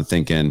ago, we're kind of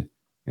thinking,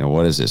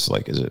 what is this?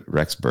 Like, is it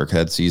Rex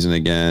Burkhead season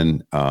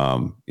again?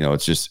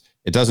 It's just,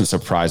 it doesn't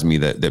surprise me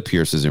that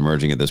Pierce is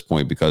emerging at this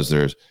point because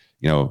there's,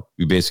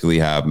 we basically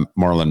have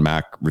Marlon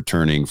Mack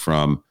returning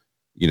from,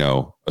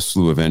 a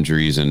slew of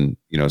injuries and,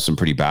 some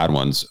pretty bad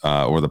ones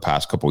over the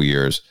past couple of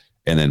years.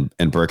 And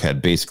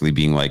Burkhead basically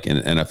being like an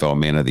NFL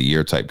man of the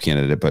year type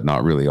candidate, but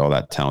not really all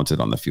that talented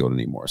on the field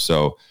anymore.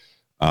 So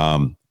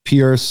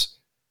Pierce,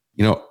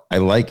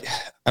 I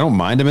don't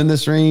mind him in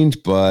this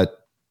range,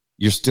 but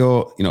you're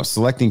still,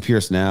 selecting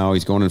Pierce now.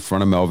 He's going in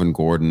front of Melvin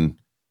Gordon.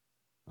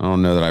 I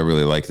don't know that I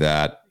really like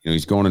that.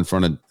 He's going in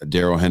front of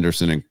Darrell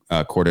Henderson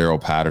and Cordero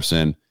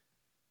Patterson.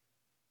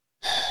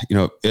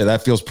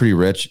 That feels pretty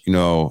rich,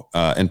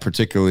 and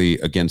particularly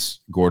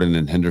against Gordon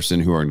and Henderson,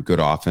 who are in good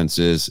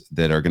offenses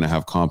that are going to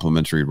have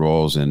complementary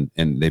roles. And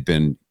they've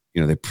been,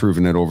 they've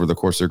proven it over the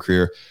course of their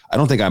career. I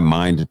don't think I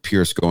mind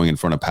Pierce going in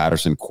front of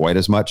Patterson quite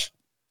as much.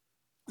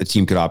 The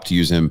team could opt to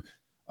use him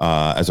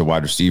as a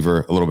wide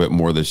receiver a little bit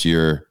more this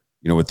year,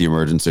 with the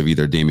emergence of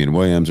either Damian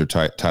Williams or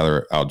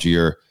Tyler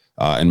Algier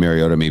and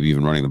Mariota, maybe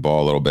even running the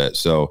ball a little bit.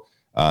 So,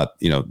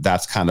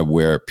 that's kind of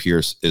where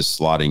Pierce is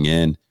slotting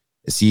in.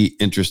 Is he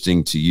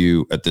interesting to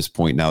you at this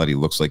point now that he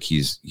looks like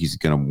he's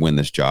going to win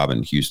this job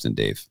in Houston,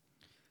 Dave?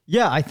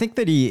 Yeah, I think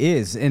that he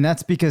is. And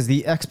that's because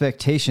the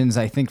expectations,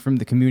 I think, from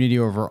the community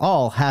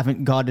overall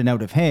haven't gotten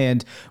out of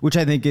hand, which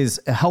I think is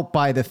helped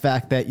by the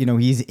fact that,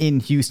 he's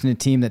in Houston, a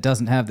team that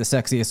doesn't have the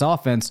sexiest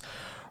offense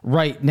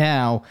right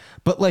now.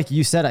 But like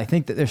you said, I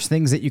think that there's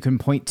things that you can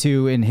point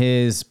to in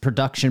his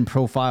production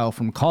profile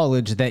from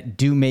college that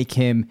do make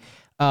him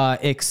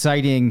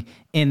exciting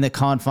in the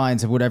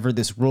confines of whatever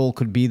this role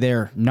could be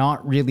there,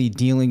 not really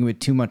dealing with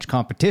too much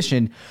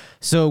competition.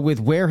 So with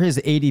where his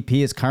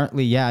ADP is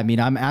currently,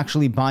 I'm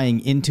actually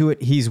buying into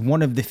it. He's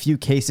one of the few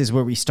cases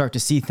where we start to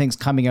see things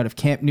coming out of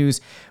camp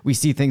news. We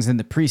see things in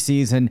the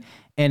preseason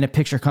and a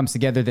picture comes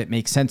together that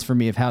makes sense for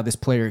me of how this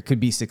player could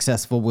be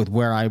successful with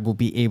where I will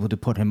be able to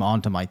put him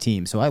onto my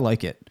team. So I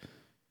like it.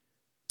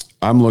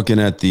 I'm looking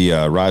at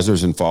the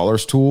risers and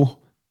fallers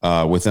tool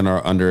within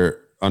our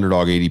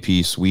underdog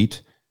ADP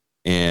suite.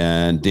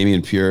 And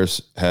Dameon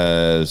Pierce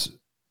has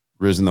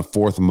risen the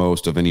 4th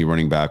most of any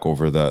running back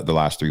over the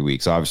last 3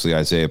 weeks. Obviously,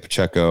 Isaiah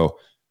Pacheco,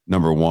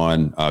 number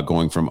 1,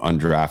 going from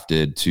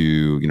undrafted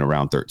to,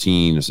 round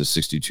 13. This is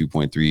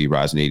 62.3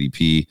 rise in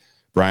ADP.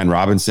 Brian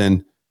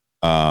Robinson,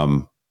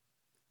 not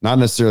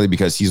necessarily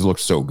because he's looked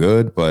so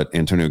good, but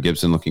Antonio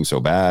Gibson looking so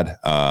bad,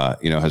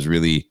 has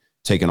really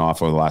taken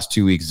off over the last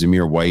 2 weeks.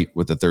 Zamir White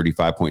with a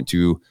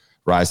 35.2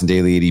 rise in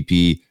daily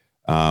ADP.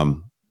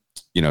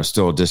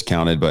 Still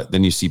discounted, but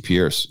then you see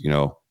Pierce,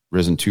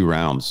 risen 2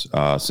 rounds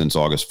since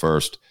August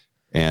 1st.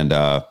 And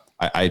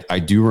I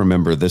do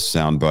remember this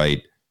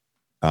soundbite.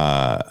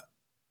 I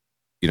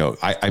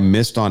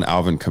missed on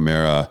Alvin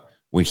Kamara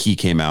when he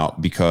came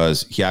out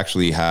because he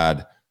actually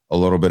had a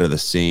little bit of the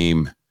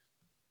same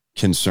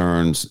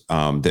concerns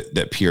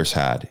that Pierce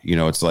had.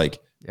 It's like,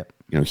 yep.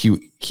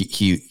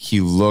 He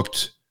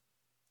looked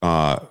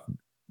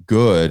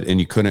good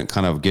and you couldn't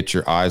kind of get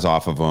your eyes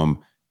off of him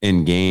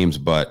in games,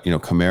 but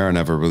Kamara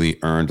never really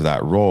earned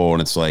that role.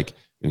 And it's like,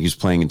 he's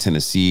playing in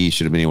Tennessee,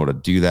 should have been able to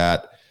do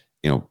that.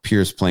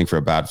 Pierce playing for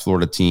a bad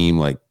Florida team,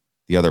 like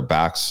the other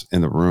backs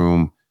in the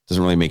room,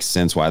 doesn't really make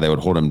sense why they would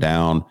hold him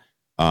down.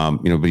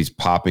 But he's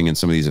popping in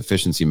some of these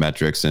efficiency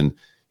metrics. And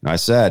I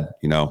said,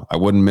 I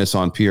wouldn't miss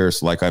on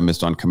Pierce like I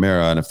missed on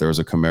Kamara. And if there was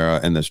a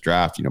Kamara in this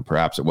draft,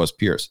 perhaps it was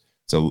Pierce.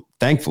 So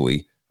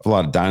thankfully, a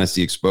lot of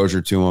dynasty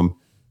exposure to him.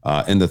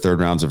 In the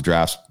 3rd rounds of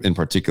drafts, in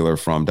particular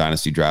from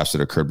dynasty drafts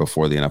that occurred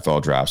before the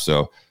NFL draft.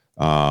 So,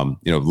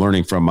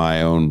 learning from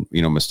my own,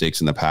 mistakes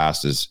in the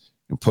past is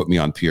put me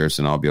on Pierce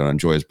and I'll be able to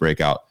enjoy his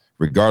breakout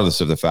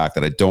regardless of the fact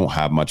that I don't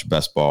have much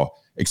best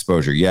ball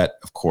exposure yet.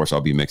 Of course,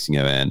 I'll be mixing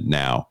it in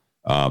now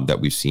that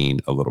we've seen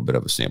a little bit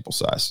of a sample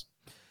size.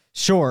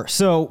 Sure.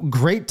 So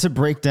great to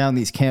break down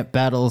these camp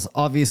battles.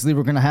 Obviously,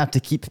 we're going to have to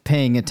keep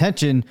paying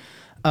attention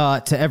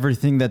to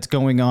everything that's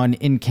going on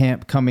in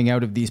camp coming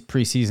out of these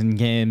preseason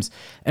games.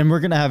 And we're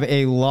going to have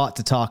a lot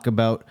to talk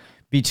about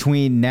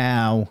between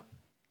now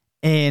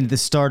and the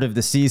start of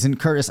the season.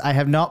 Curtis, I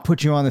have not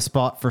put you on the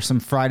spot for some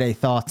Friday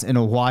thoughts in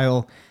a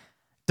while.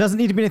 Doesn't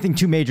need to be anything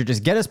too major.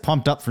 Just get us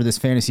pumped up for this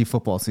fantasy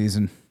football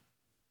season.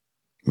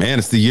 Man,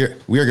 it's the year.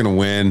 We are going to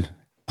win.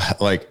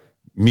 Like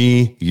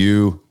me,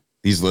 you,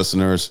 these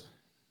listeners.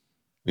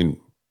 I mean,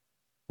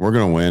 we're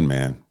going to win,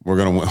 man. We're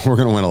going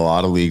to win a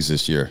lot of leagues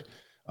this year.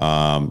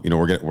 We're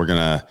going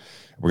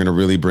to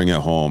really bring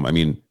it home. I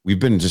mean, we've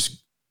been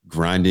just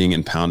grinding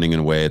and pounding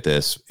away at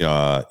this,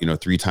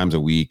 3 times a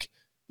week,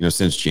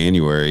 since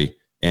January,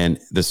 and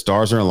the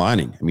stars are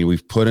aligning. I mean,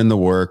 we've put in the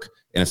work,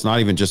 and it's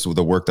not even just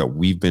the work that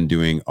we've been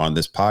doing on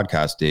this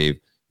podcast, Dave.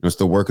 It's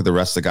the work of the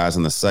rest of the guys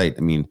on the site.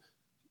 I mean,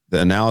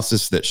 the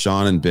analysis that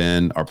Sean and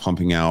Ben are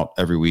pumping out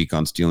every week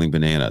on Stealing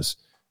Bananas,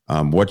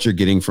 what you're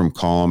getting from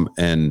Colm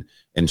and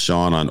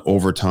Sean on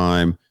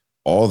overtime,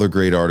 all the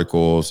great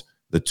articles,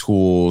 the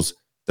tools,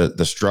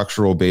 the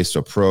structural based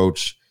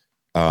approach,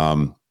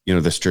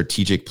 the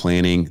strategic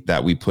planning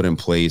that we put in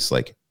place,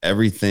 like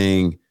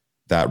everything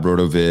that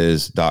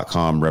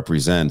rotoviz.com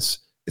represents,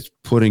 it's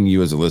putting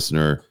you as a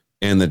listener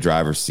in the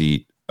driver's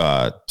seat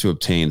to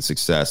obtain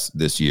success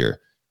this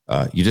year.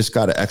 You just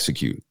got to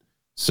execute.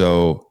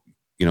 So,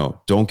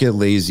 don't get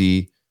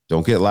lazy.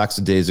 Don't get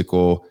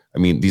lackadaisical. I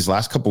mean, these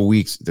last couple of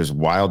weeks, there's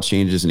wild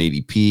changes in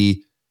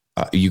ADP.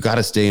 You got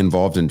to stay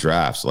involved in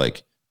drafts.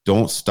 Like,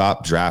 don't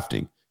stop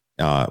drafting.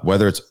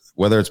 Whether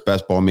it's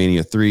Best Ball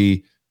Mania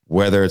 3,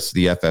 whether it's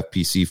the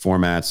FFPC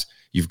formats,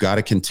 you've got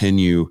to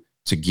continue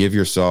to give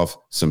yourself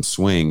some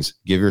swings,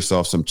 give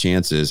yourself some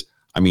chances.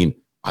 I mean,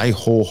 I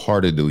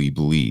wholeheartedly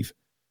believe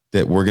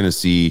that we're going to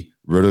see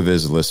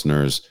RotoViz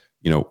listeners,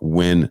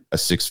 win a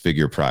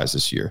 6-figure prize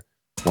this year.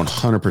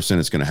 100%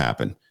 it's going to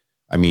happen.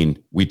 I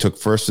mean, we took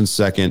first and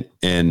second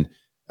in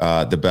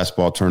the Best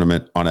Ball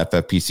tournament on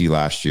FFPC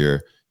last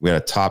year. We had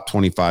a top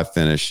 25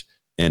 finish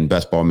in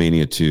Best Ball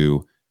Mania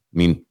 2. I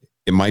mean,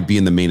 it might be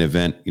in the main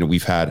event.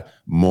 We've had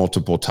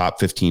multiple top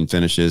 15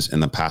 finishes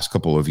in the past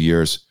couple of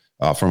years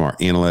from our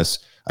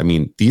analysts. I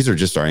mean, these are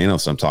just our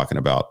analysts I'm talking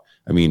about.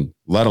 I mean,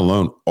 let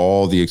alone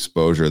all the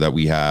exposure that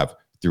we have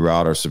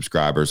throughout our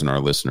subscribers and our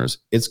listeners.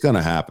 It's going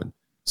to happen.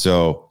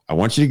 So I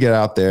want you to get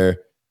out there,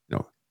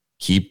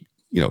 keep,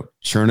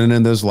 churning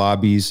in those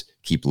lobbies,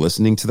 keep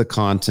listening to the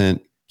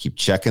content, keep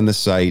checking the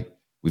site.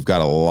 We've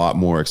got a lot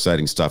more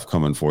exciting stuff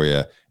coming for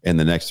you in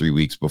the next 3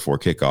 weeks before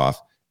kickoff,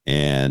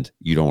 and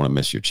you don't want to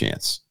miss your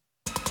chance.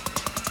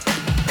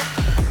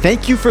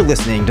 Thank you for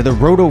listening to the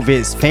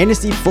RotoViz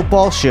Fantasy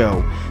Football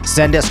Show.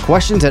 Send us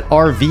questions at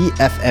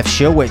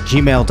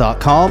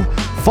rvffshow@gmail.com.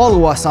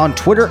 Follow us on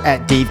Twitter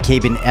at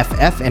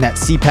DaveCabinFF and at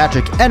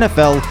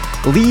CPatrickNFL.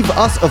 Leave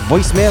us a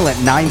voicemail at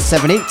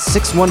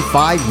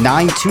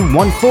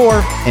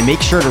 978-615-9214 and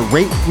make sure to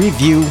rate,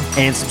 review,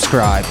 and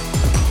subscribe.